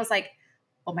one day and I was like,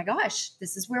 oh my gosh,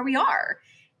 this is where we are.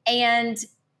 And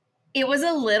it was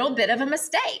a little bit of a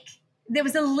mistake. There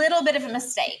was a little bit of a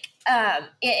mistake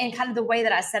in kind of the way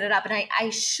that I set it up. And I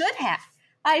should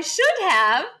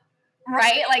have,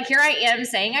 right? Like here I am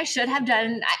saying I should have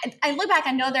done. I look back,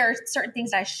 I know there are certain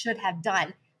things I should have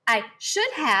done. I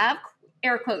should have,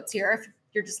 air quotes here, if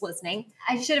you're just listening,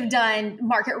 I should have done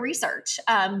market research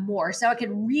more so I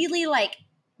could really like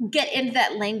get into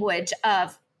that language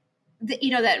of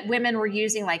that women were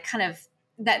using, like kind of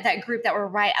that group that were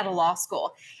right out of law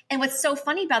school. And what's so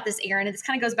funny about this, Erin, and this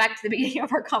kind of goes back to the beginning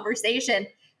of our conversation,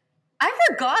 I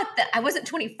forgot that I wasn't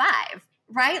 25,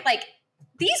 right? Like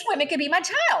these women could be my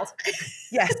child.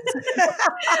 Yes.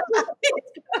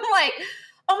 I'm like,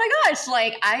 oh my gosh,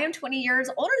 like I am 20 years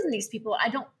older than these people. I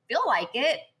don't feel like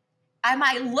it. I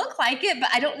might look like it, but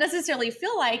I don't necessarily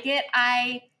feel like it.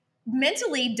 I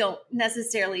mentally don't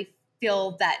necessarily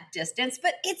feel that distance,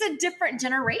 but it's a different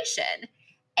generation.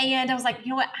 And I was like, you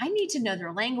know what? I need to know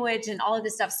their language and all of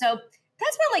this stuff. So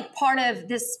that's why, like, part of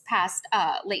this past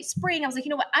late spring, I was like, you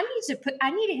know what? I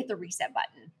need to hit the reset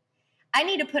button. I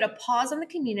need to put a pause on the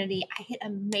community. I hit a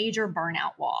major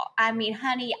burnout wall. I mean,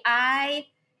 honey, I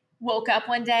woke up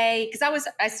one day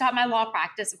because I stopped my law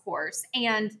practice, of course,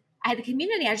 and I had the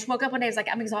community. I just woke up one day. I was like,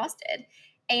 I'm exhausted.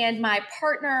 And my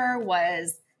partner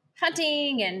was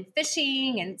hunting and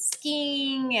fishing and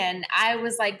skiing. And I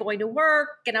was like going to work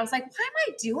and I was like, why am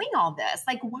I doing all this?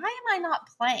 Like, why am I not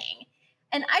playing?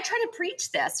 And I try to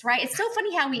preach this, right? It's so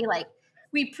funny how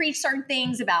we preach certain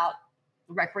things about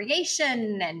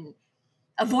recreation and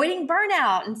avoiding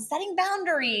burnout and setting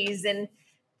boundaries. And,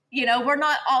 we're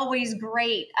not always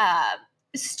great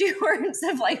stewards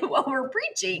of like what we're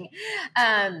preaching.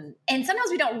 And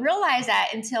sometimes we don't realize that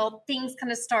until things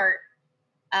kind of start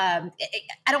I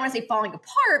don't want to say falling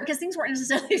apart because things weren't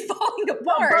necessarily falling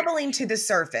apart. Bubbling to the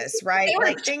surface, right?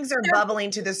 Like things are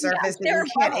bubbling to the surface that you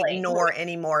can't ignore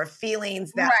anymore.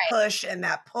 Feelings that push and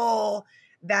that pull,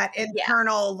 that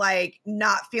internal, like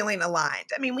not feeling aligned.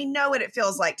 I mean, we know what it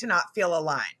feels like to not feel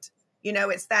aligned.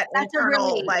 It's that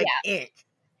internal ink.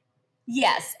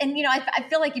 Yes. And, I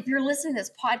feel like if you're listening to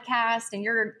this podcast and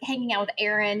you're hanging out with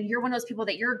Erin, you're one of those people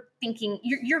that you're thinking,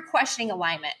 you're questioning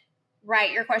alignment.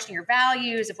 Right. You're questioning your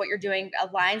values, if what you're doing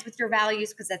aligns with your values,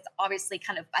 because that's obviously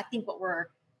kind of, I think, what we're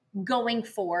going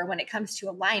for when it comes to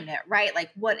alignment, right?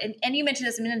 Like and you mentioned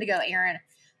this a minute ago, Erin,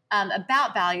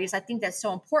 about values. I think that's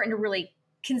so important to really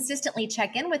consistently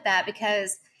check in with that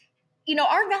because,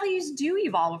 our values do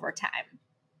evolve over time,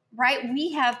 right?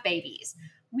 We have babies,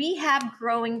 we have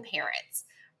growing parents,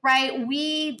 right?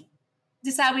 We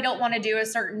decide we don't want to do a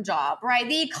certain job, right?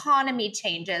 The economy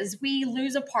changes. We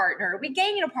lose a partner. We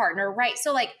gain a partner, right?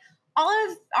 So like all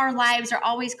of our lives are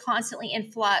always constantly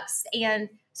in flux. And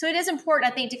so it is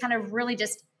important, I think, to kind of really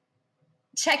just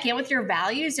check in with your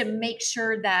values and make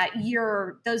sure that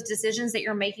those decisions that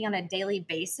you're making on a daily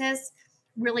basis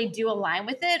really do align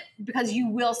with it because you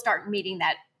will start meeting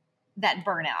that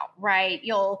burnout, right?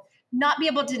 You'll not be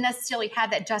able to necessarily have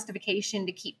that justification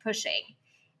to keep pushing.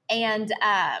 And,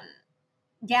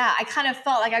 yeah, I kind of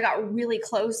felt like I got really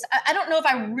close. I don't know if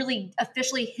I really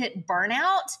officially hit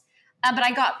burnout, but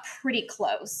I got pretty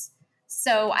close.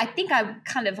 So I think I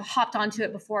kind of hopped onto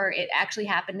it before it actually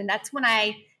happened. And that's when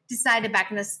I decided back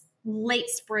in this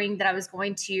late spring that I was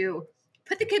going to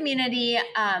put the community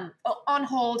on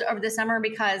hold over the summer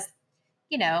because,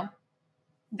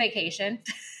 vacation.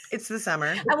 It's the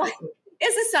summer.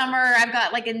 It's the summer. I've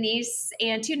got like a niece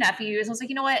and 2 nephews. I was like,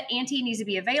 you know what? Auntie needs to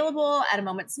be available at a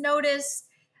moment's notice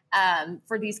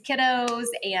for these kiddos.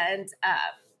 And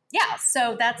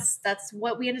so that's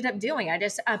what we ended up doing. I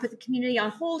just put the community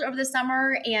on hold over the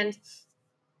summer. And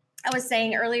I was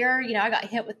saying earlier, I got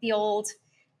hit with the old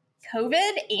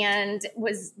COVID and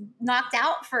was knocked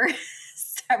out for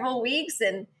several weeks.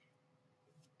 And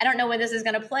I don't know when this is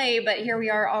going to play, but here we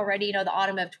are already, the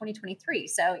autumn of 2023.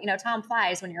 So, time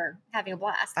flies when you're having a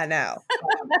blast. I know.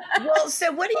 Well,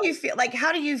 so what do you feel like?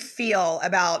 How do you feel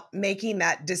about making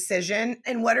that decision?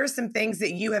 And what are some things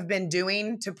that you have been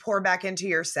doing to pour back into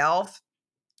yourself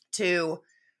to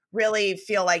really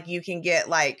feel like you can get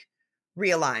like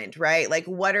realigned, right? Like,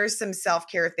 what are some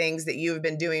self-care things that you have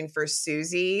been doing for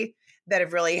Suzi that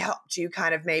have really helped you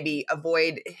kind of maybe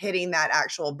avoid hitting that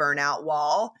actual burnout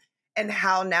wall? And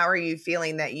how now are you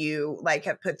feeling that you like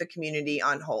have put the community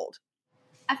on hold?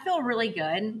 I feel really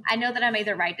good. I know that I made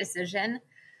the right decision.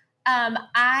 I'm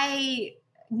kind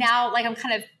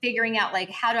of figuring out like,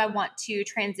 how do I want to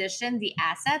transition the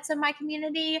assets of my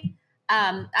community?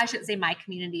 I shouldn't say my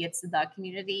community, it's the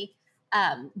community.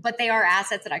 But they are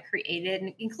assets that I created,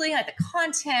 including like the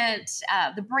content,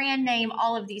 the brand name,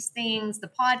 all of these things,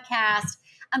 the podcast.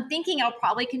 I'm thinking I'll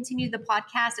probably continue the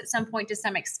podcast at some point to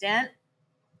some extent.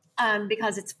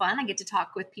 Because it's fun. I get to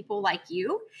talk with people like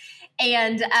you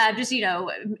and just,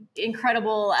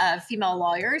 incredible female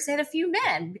lawyers and a few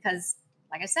men, because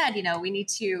like I said, we need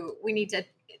to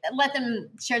let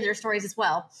them share their stories as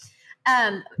well.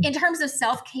 In terms of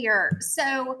self-care.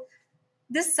 So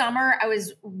this summer I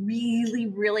was really,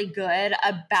 really good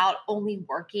about only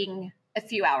working a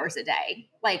few hours a day,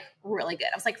 like really good.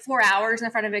 I was like 4 hours in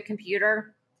front of a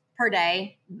computer per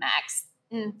day max.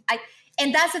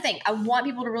 And that's the thing. I want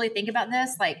people to really think about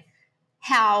this, like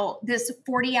how this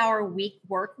 40-hour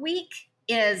work week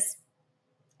it's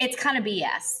kind of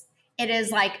BS. It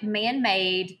is like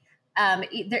man-made.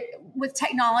 With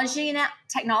technology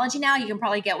now, you can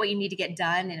probably get what you need to get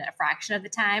done in a fraction of the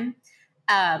time.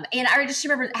 And I just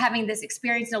remember having this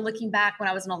experience, looking back when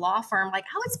I was in a law firm, like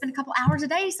I would spend a couple hours a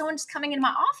day, someone just coming into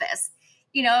my office,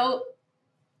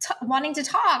 wanting to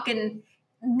talk. And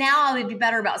now I would be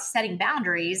better about setting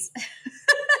boundaries.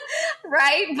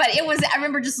 Right. But I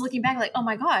remember just looking back like, oh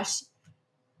my gosh,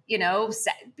 because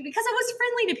I was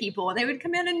friendly to people and they would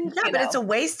come in and, but it's a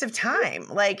waste of time.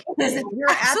 Like you're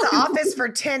at the office for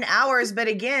 10 hours, but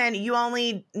again, you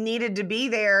only needed to be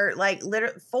there like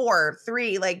literally 4,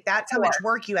 3, like that's how much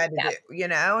work you had to do,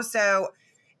 So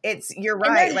you're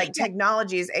right. Like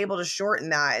technology is able to shorten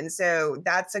that. And so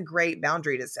that's a great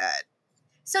boundary to set.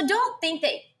 So don't think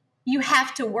that you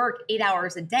have to work 8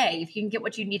 hours a day if you can get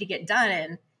what you need to get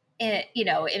done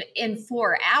in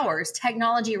 4 hours.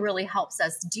 Technology really helps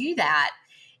us do that.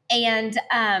 And,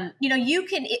 you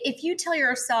can, if you tell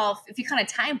yourself, if you kind of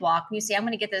time block and you say, I'm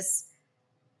going to get this,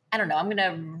 I don't know, I'm going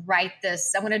to write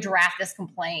this, I'm going to draft this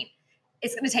complaint.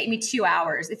 It's going to take me 2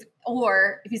 hours. If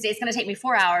you say it's going to take me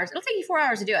 4 hours, it'll take you 4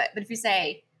 hours to do it. But if you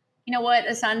say, you know what,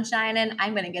 the sun's shining,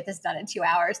 I'm going to get this done in 2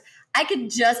 hours, I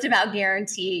could just about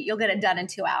guarantee you'll get it done in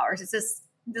 2 hours. It's this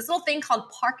little thing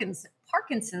called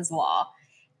Parkinson's law.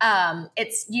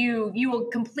 It's you will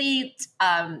complete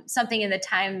something in the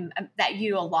time that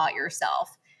you allot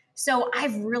yourself. So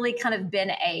I've really kind of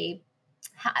been a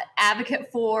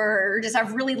advocate for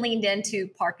I've really leaned into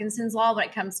Parkinson's law when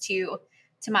it comes to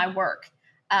my work,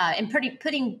 and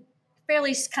putting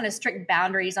fairly kind of strict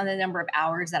boundaries on the number of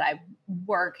hours that I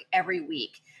work every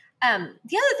week. The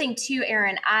other thing too,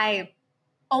 Erin, I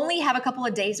only have a couple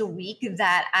of days a week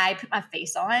that I put my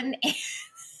face on.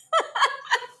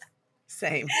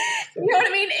 Same. You know what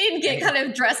I mean? And get kind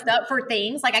of dressed up for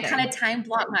things. Like I kind of time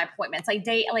block my appointments. Like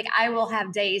I will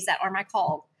have days that are my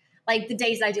call, like the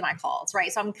days that I do my calls,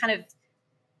 right? So I'm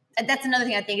that's another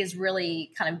thing I think is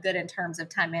really kind of good in terms of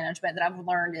time management that I've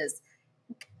learned is,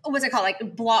 what's it called?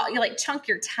 Like block, chunk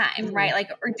your time, right? Like,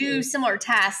 or do similar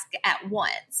tasks at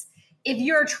once. If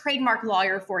you're a trademark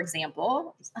lawyer, for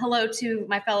example, hello to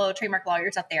my fellow trademark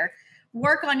lawyers out there,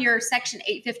 work on your Section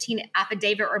 815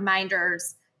 affidavit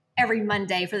reminders every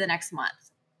Monday for the next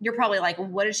month. You're probably like,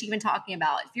 what is she even talking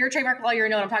about? If you're a trademark lawyer, you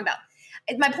know what I'm talking about.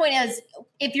 My point is,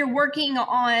 if you're working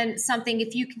on something,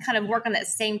 if you can kind of work on that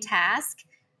same task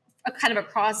kind of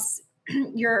across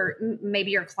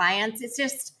maybe your clients, it's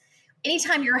just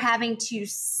anytime you're having to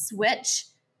switch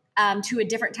to a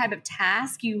different type of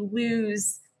task, you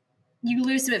lose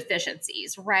some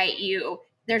efficiencies, right?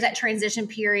 There's that transition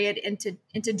period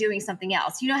into doing something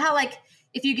else. You know how like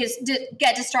if you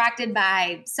get distracted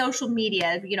by social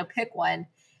media, pick one,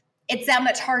 it's that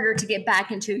much harder to get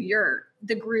back into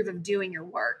the groove of doing your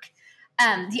work.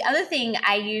 The other thing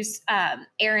I use,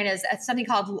 Erin, is something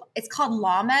called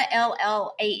Llama,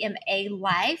 Llama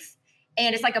Life.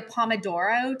 And it's like a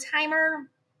Pomodoro timer.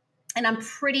 And I'm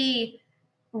pretty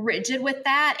rigid with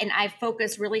that. And I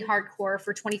focus really hardcore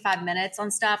for 25 minutes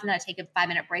on stuff. And then I take a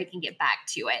 5-minute break and get back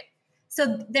to it.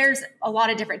 So there's a lot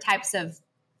of different types of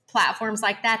platforms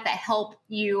like that help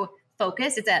you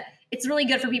focus. It's really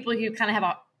good for people who kind of have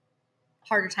a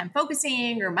harder time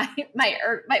focusing, or might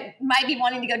be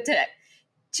wanting to go to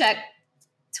check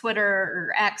Twitter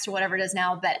or X or whatever it is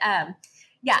now. But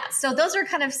yeah, so those are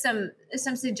kind of some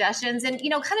suggestions. And,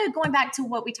 kind of going back to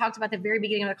what we talked about at the very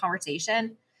beginning of the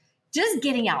conversation, just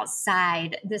getting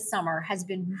outside this summer has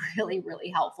been really, really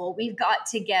helpful. We got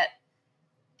to get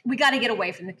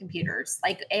away from the computers,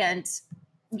 and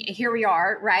here we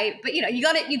are, right? But you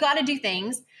got to do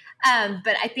things.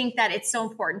 But I think that it's so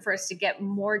important for us to get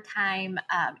more time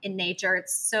in nature.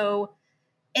 It's so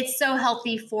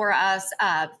healthy for us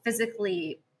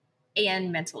physically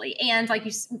and mentally. And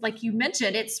like you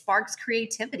mentioned, it sparks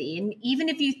creativity. And even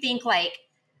if you think like,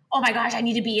 oh my gosh, I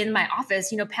need to be in my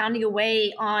office, pounding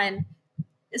away on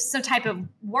some type of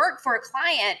work for a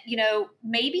client,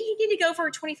 maybe you need to go for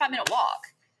a 25-minute walk.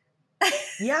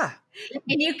 Yeah.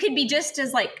 And you could be just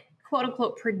as like quote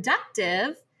unquote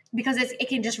productive, because it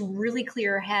can just really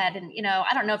clear your head. And,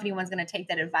 I don't know if anyone's going to take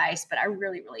that advice, but I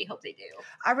really, really hope they do.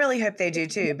 I really hope they do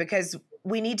too, because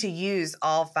we need to use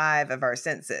all 5 of our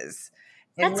senses.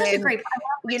 And That's such a great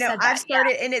point. I've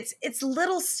started, and it's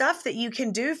little stuff that you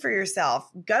can do for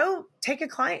yourself. Go take a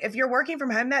client. If you're working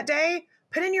from home that day,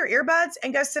 put in your earbuds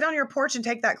and go sit on your porch and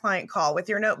take that client call with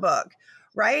your notebook,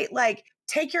 right? Like,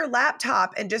 take your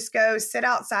laptop and just go sit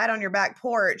outside on your back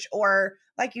porch, or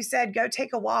like you said, go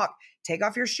take a walk, take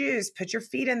off your shoes, put your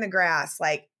feet in the grass,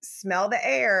 like smell the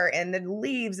air and the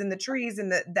leaves and the trees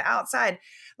and the outside.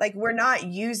 Like, we're not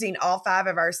using all 5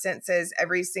 of our senses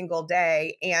every single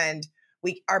day. And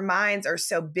our minds are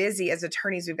so busy as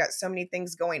attorneys. We've got so many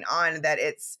things going on that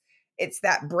it's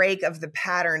that break of the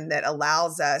pattern that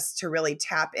allows us to really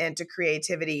tap into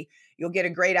creativity. You'll get a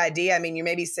great idea. I mean, you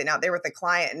may be sitting out there with a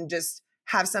client and just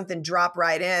have something drop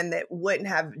right in that wouldn't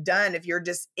have done if you're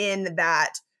just in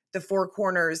the 4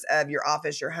 corners of your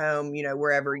office, your home,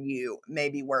 wherever you may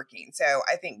be working. So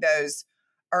I think those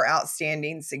are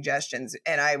outstanding suggestions.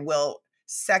 And I will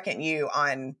second you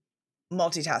on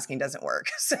multitasking doesn't work.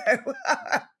 So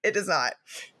it does not.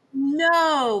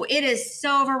 No, it is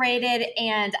so overrated.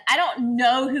 And I don't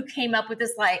know who came up with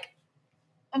this like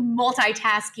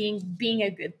multitasking being a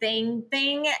good thing.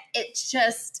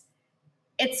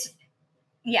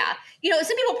 Yeah.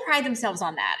 Some people pride themselves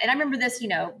on that. And I remember this,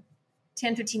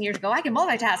 10, 15 years ago, I can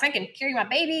multitask. I can carry my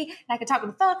baby, and I can talk on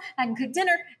the phone, and I can cook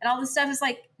dinner, and all this stuff. Is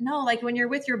like, no, like when you're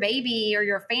with your baby or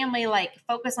your family, like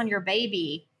focus on your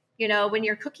baby. When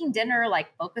you're cooking dinner,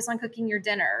 like focus on cooking your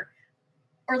dinner,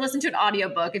 or listen to an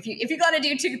audiobook if you got to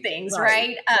do 2 things,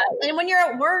 right? And when you're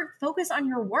at work, focus on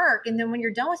your work. And then when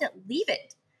you're done with it, leave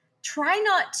it. Try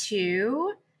not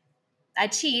to. I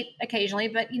cheat occasionally,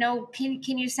 but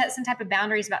can you set some type of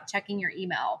boundaries about checking your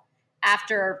email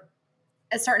after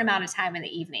a certain amount of time in the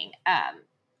evening?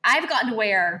 I've gotten to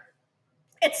where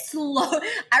it's slow.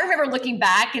 I remember looking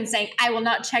back and saying, I will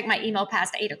not check my email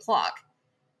past 8:00.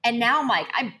 And now I'm like,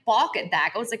 I balk at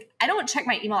that. I was like, I don't check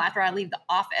my email after I leave the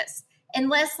office,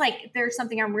 unless like there's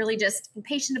something I'm really just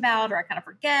impatient about, or I kind of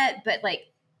forget. But like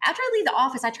after I leave the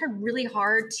office, I try really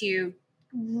hard to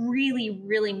really,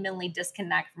 really mentally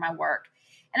disconnect from my work.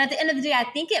 And at the end of the day, I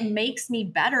think it makes me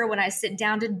better when I sit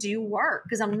down to do work,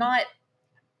 because I'm not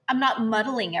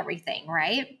muddling everything,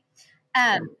 right?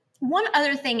 One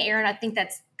other thing, Erin, I think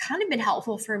that's kind of been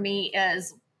helpful for me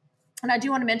is, and I do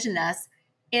want to mention this,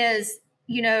 is,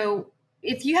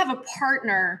 if you have a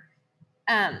partner,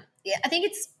 I think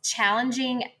it's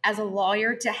challenging as a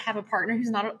lawyer to have a partner who's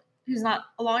not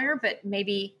a lawyer, but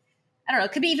maybe, I don't know,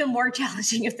 it could be even more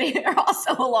challenging if they are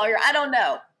also a lawyer. I don't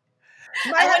know.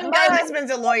 My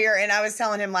husband's a lawyer, and I was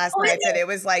telling him last night that it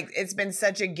was like, it's been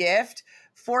such a gift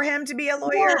for him to be a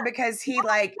lawyer, because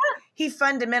he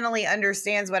fundamentally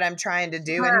understands what I'm trying to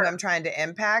do and who I'm trying to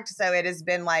impact. So it has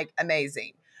been like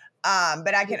amazing.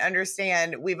 But I can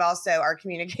understand our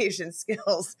communication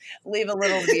skills leave a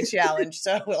little to be challenged.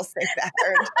 So we'll say that,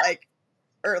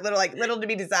 or little to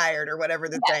be desired, or whatever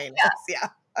the saying is. Yeah.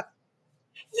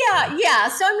 Yeah.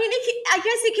 So, I mean, I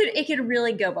guess it could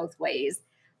really go both ways.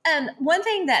 One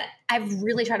thing that I've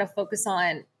really tried to focus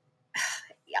on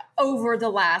over the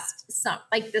last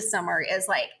this summer is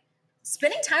like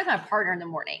spending time with my partner in the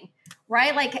morning,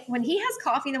 right? Like when he has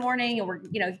coffee in the morning and we're,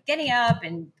 getting up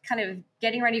and kind of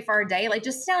getting ready for our day, like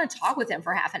just sit down and talk with him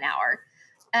for half an hour.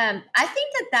 I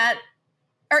think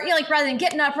or like rather than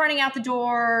getting up, running out the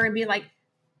door and being like,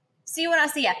 see you when I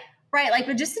see you, right? Like,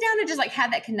 but just sit down and just like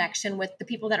have that connection with the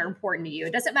people that are important to you.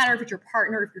 It doesn't matter if it's your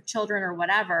partner, if your children, or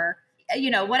whatever,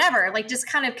 whatever, like just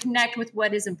kind of connect with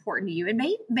what is important to you. And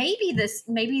maybe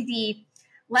the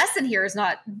lesson here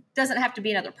doesn't have to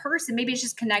be another person. Maybe it's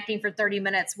just connecting for 30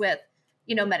 minutes with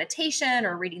meditation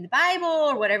or reading the Bible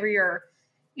or whatever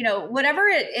whatever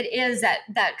it is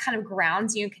that kind of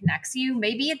grounds you and connects you.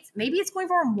 Maybe it's going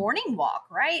for a morning walk,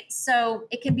 right? So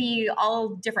it can be all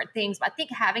different things, but I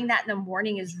think having that in the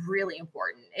morning is really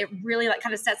important. It really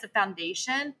kind of sets the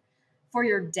foundation for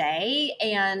your day.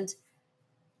 And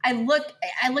I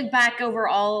look back over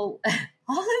all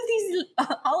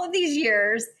of these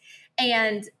years,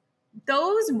 and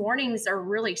those mornings are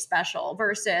really special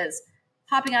versus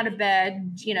hopping out of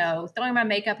bed, throwing my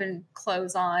makeup and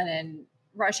clothes on and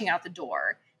rushing out the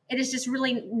door. It is just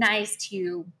really nice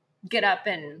to get up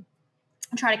and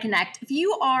try to connect. If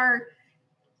you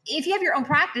have your own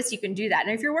practice, you can do that.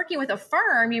 And if you're working with a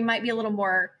firm, you might be a little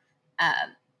more,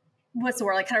 what's the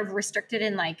word, like kind of restricted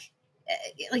in might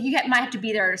have to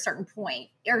be there at a certain point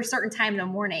or a certain time in the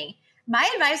morning. My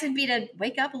advice would be to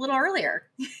wake up a little earlier,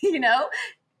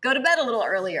 go to bed a little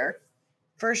earlier.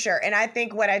 For sure. And I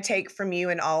think what I take from you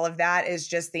and all of that is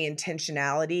just the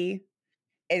intentionality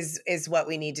is what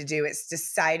we need to do. It's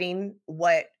deciding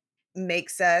what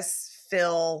makes us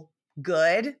feel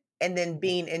good and then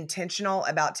being intentional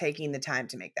about taking the time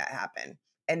to make that happen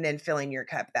and then filling your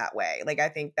cup that way. I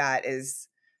think that is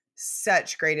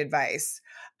such great advice.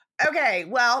 Okay,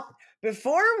 well,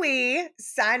 before we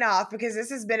sign off, because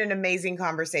this has been an amazing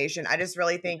conversation, I just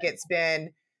really think it's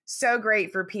been so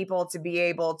great for people to be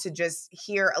able to just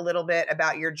hear a little bit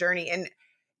about your journey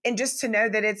and just to know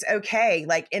that it's okay.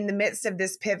 In the midst of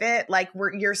this pivot,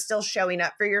 you're still showing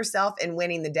up for yourself and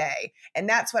winning the day. And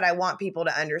that's what I want people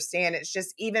to understand. It's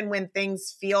just, even when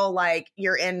things feel like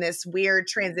you're in this weird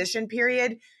transition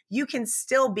period, you can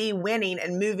still be winning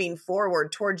and moving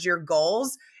forward towards your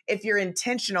goals if you're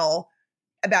intentional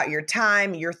about your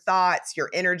time, your thoughts, your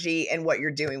energy, and what you're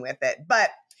doing with it.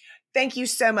 But thank you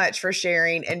so much for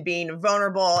sharing and being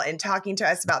vulnerable and talking to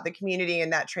us about the community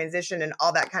and that transition and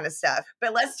all that kind of stuff.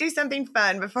 But let's do something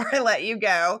fun before I let you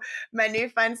go. My new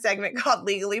fun segment called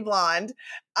Legally Blonde.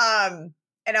 And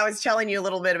I was telling you a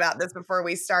little bit about this before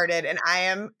we started, and I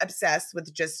am obsessed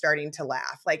with just starting to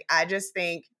laugh. I just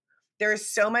think there's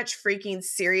so much freaking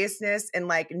seriousness and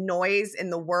noise in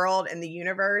the world and the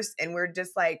universe. And we're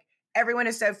just everyone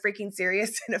is so freaking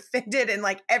serious and offended and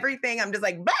everything. I'm just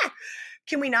bah!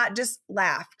 Can we not just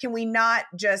laugh? Can we not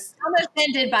just... I'm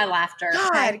offended by laughter.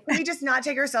 God, can we just not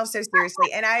take ourselves so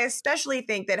seriously? And I especially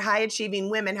think that high achieving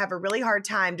women have a really hard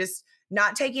time just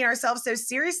not taking ourselves so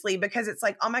seriously, because it's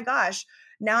oh my gosh,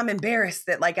 now I'm embarrassed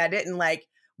that I didn't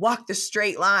walk the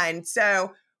straight line.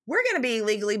 So we're going to be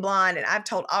legally blonde, and I've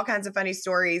told all kinds of funny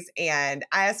stories, and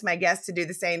I asked my guests to do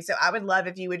the same. So I would love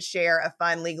if you would share a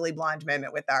fun legally blonde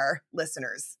moment with our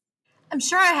listeners. I'm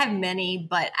sure I have many,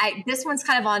 but this one's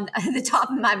kind of on the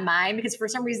top of my mind because for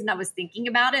some reason I was thinking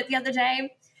about it the other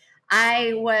day.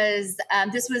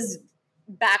 This was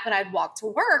back when I'd walk to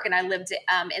work, and I lived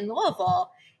in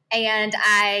Louisville, and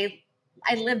I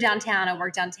lived downtown. I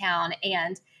worked downtown,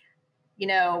 and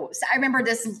so I remember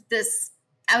this.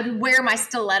 I would wear my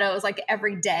stilettos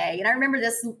every day, and I remember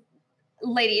this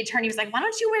lady attorney was like, "Why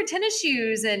don't you wear tennis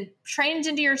shoes and change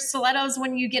into your stilettos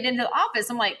when you get into the office?"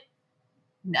 I'm like,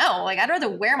 no, I'd rather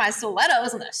wear my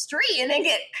stilettos on the street and then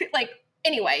get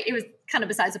anyway, it was kind of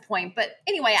besides the point. But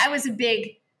anyway, I was a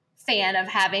big fan of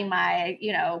having my,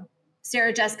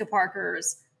 Sarah Jessica Parker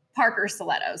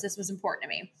stilettos. This was important to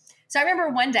me. So I remember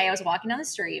one day I was walking down the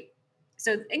street.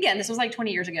 So again, this was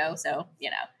 20 years ago. So,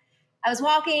 I was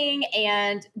walking,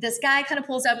 and this guy kind of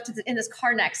pulls up in this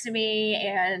car next to me,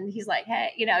 and he's like,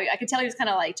 hey, I could tell he was kind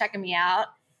of checking me out,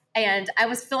 and I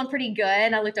was feeling pretty good.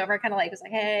 And I looked over, kind of was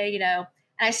like, hey, and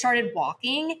I started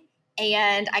walking,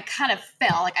 and I kind of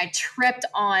fell, I tripped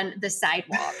on the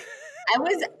sidewalk. I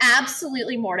was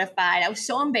absolutely mortified. I was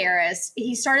so embarrassed.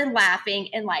 He started laughing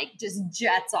and just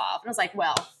jets off. And I was like,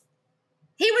 well,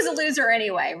 he was a loser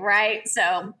anyway, right?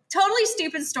 So totally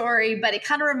stupid story, but it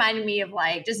kind of reminded me of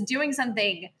just doing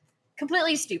something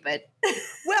completely stupid.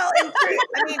 Well, and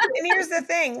here's the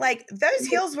thing, those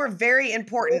heels were very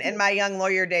important in my young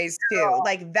lawyer days too.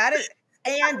 That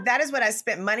is what I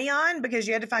spent money on, because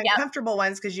you had to find comfortable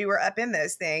ones because you were up in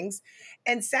those things.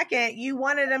 And second, you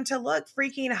wanted them to look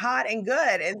freaking hot and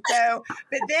good. And so,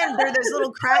 but then there are those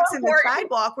little cracks in the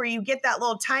sidewalk where you get that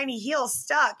little tiny heel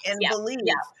stuck. And believe,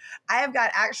 I have got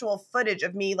actual footage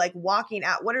of me walking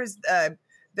out. What is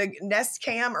the Nest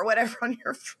Cam or whatever on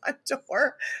your front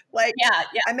door. Like, yeah.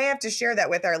 I may have to share that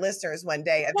with our listeners one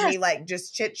day of me like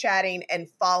just chit chatting and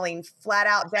falling flat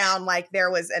out down like there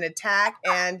was an attack,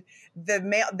 and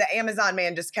the Amazon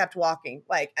man just kept walking.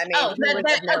 Like, I mean, he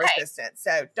was of no assistance.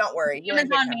 So don't worry. The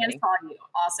Amazon man saw you.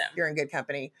 Awesome. You're in good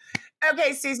company.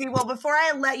 Okay, Suzi. Well, before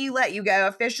I let you go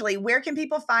officially, where can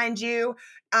people find you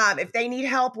if they need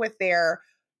help with their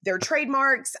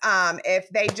trademarks, if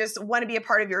they just want to be a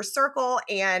part of your circle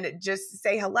and just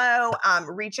say hello,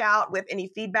 reach out with any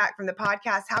feedback from the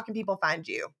podcast? How can people find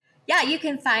you? Yeah, you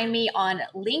can find me on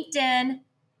LinkedIn,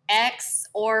 X,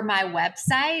 or my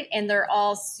website, and they're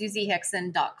all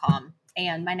SuziHixon.com.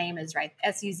 And my name is right,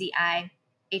 SuziHixon.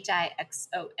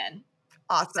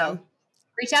 Awesome. So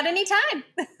reach out anytime.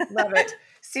 Love it.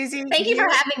 Suzi, thank you for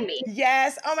having me.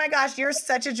 Yes. Oh my gosh, you're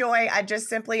such a joy. I just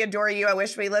simply adore you. I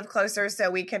wish we lived closer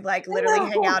so we could like literally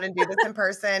hang out and do this in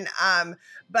person.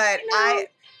 But I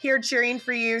here cheering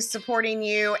for you, supporting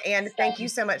you, and thank you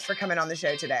so much for coming on the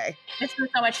show today. This was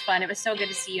so much fun. It was so good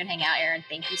to see you and hang out, Erin.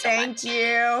 Thank you so much. Thank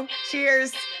you.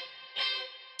 Cheers.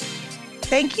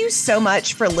 Thank you so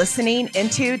much for listening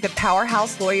into the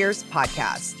Powerhouse Lawyers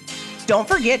podcast. Don't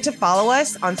forget to follow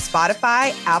us on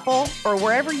Spotify, Apple, or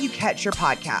wherever you catch your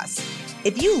podcasts.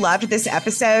 If you loved this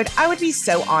episode, I would be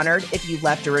so honored if you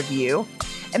left a review.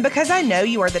 And because I know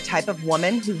you are the type of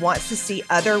woman who wants to see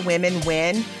other women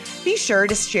win, be sure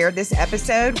to share this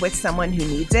episode with someone who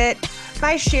needs it.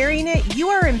 By sharing it, you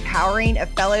are empowering a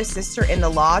fellow sister in the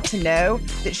law to know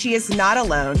that she is not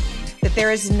alone, that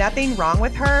there is nothing wrong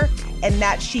with her, and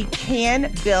that she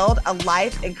can build a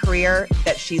life and career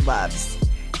that she loves.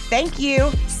 Thank you.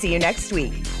 See you next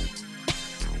week.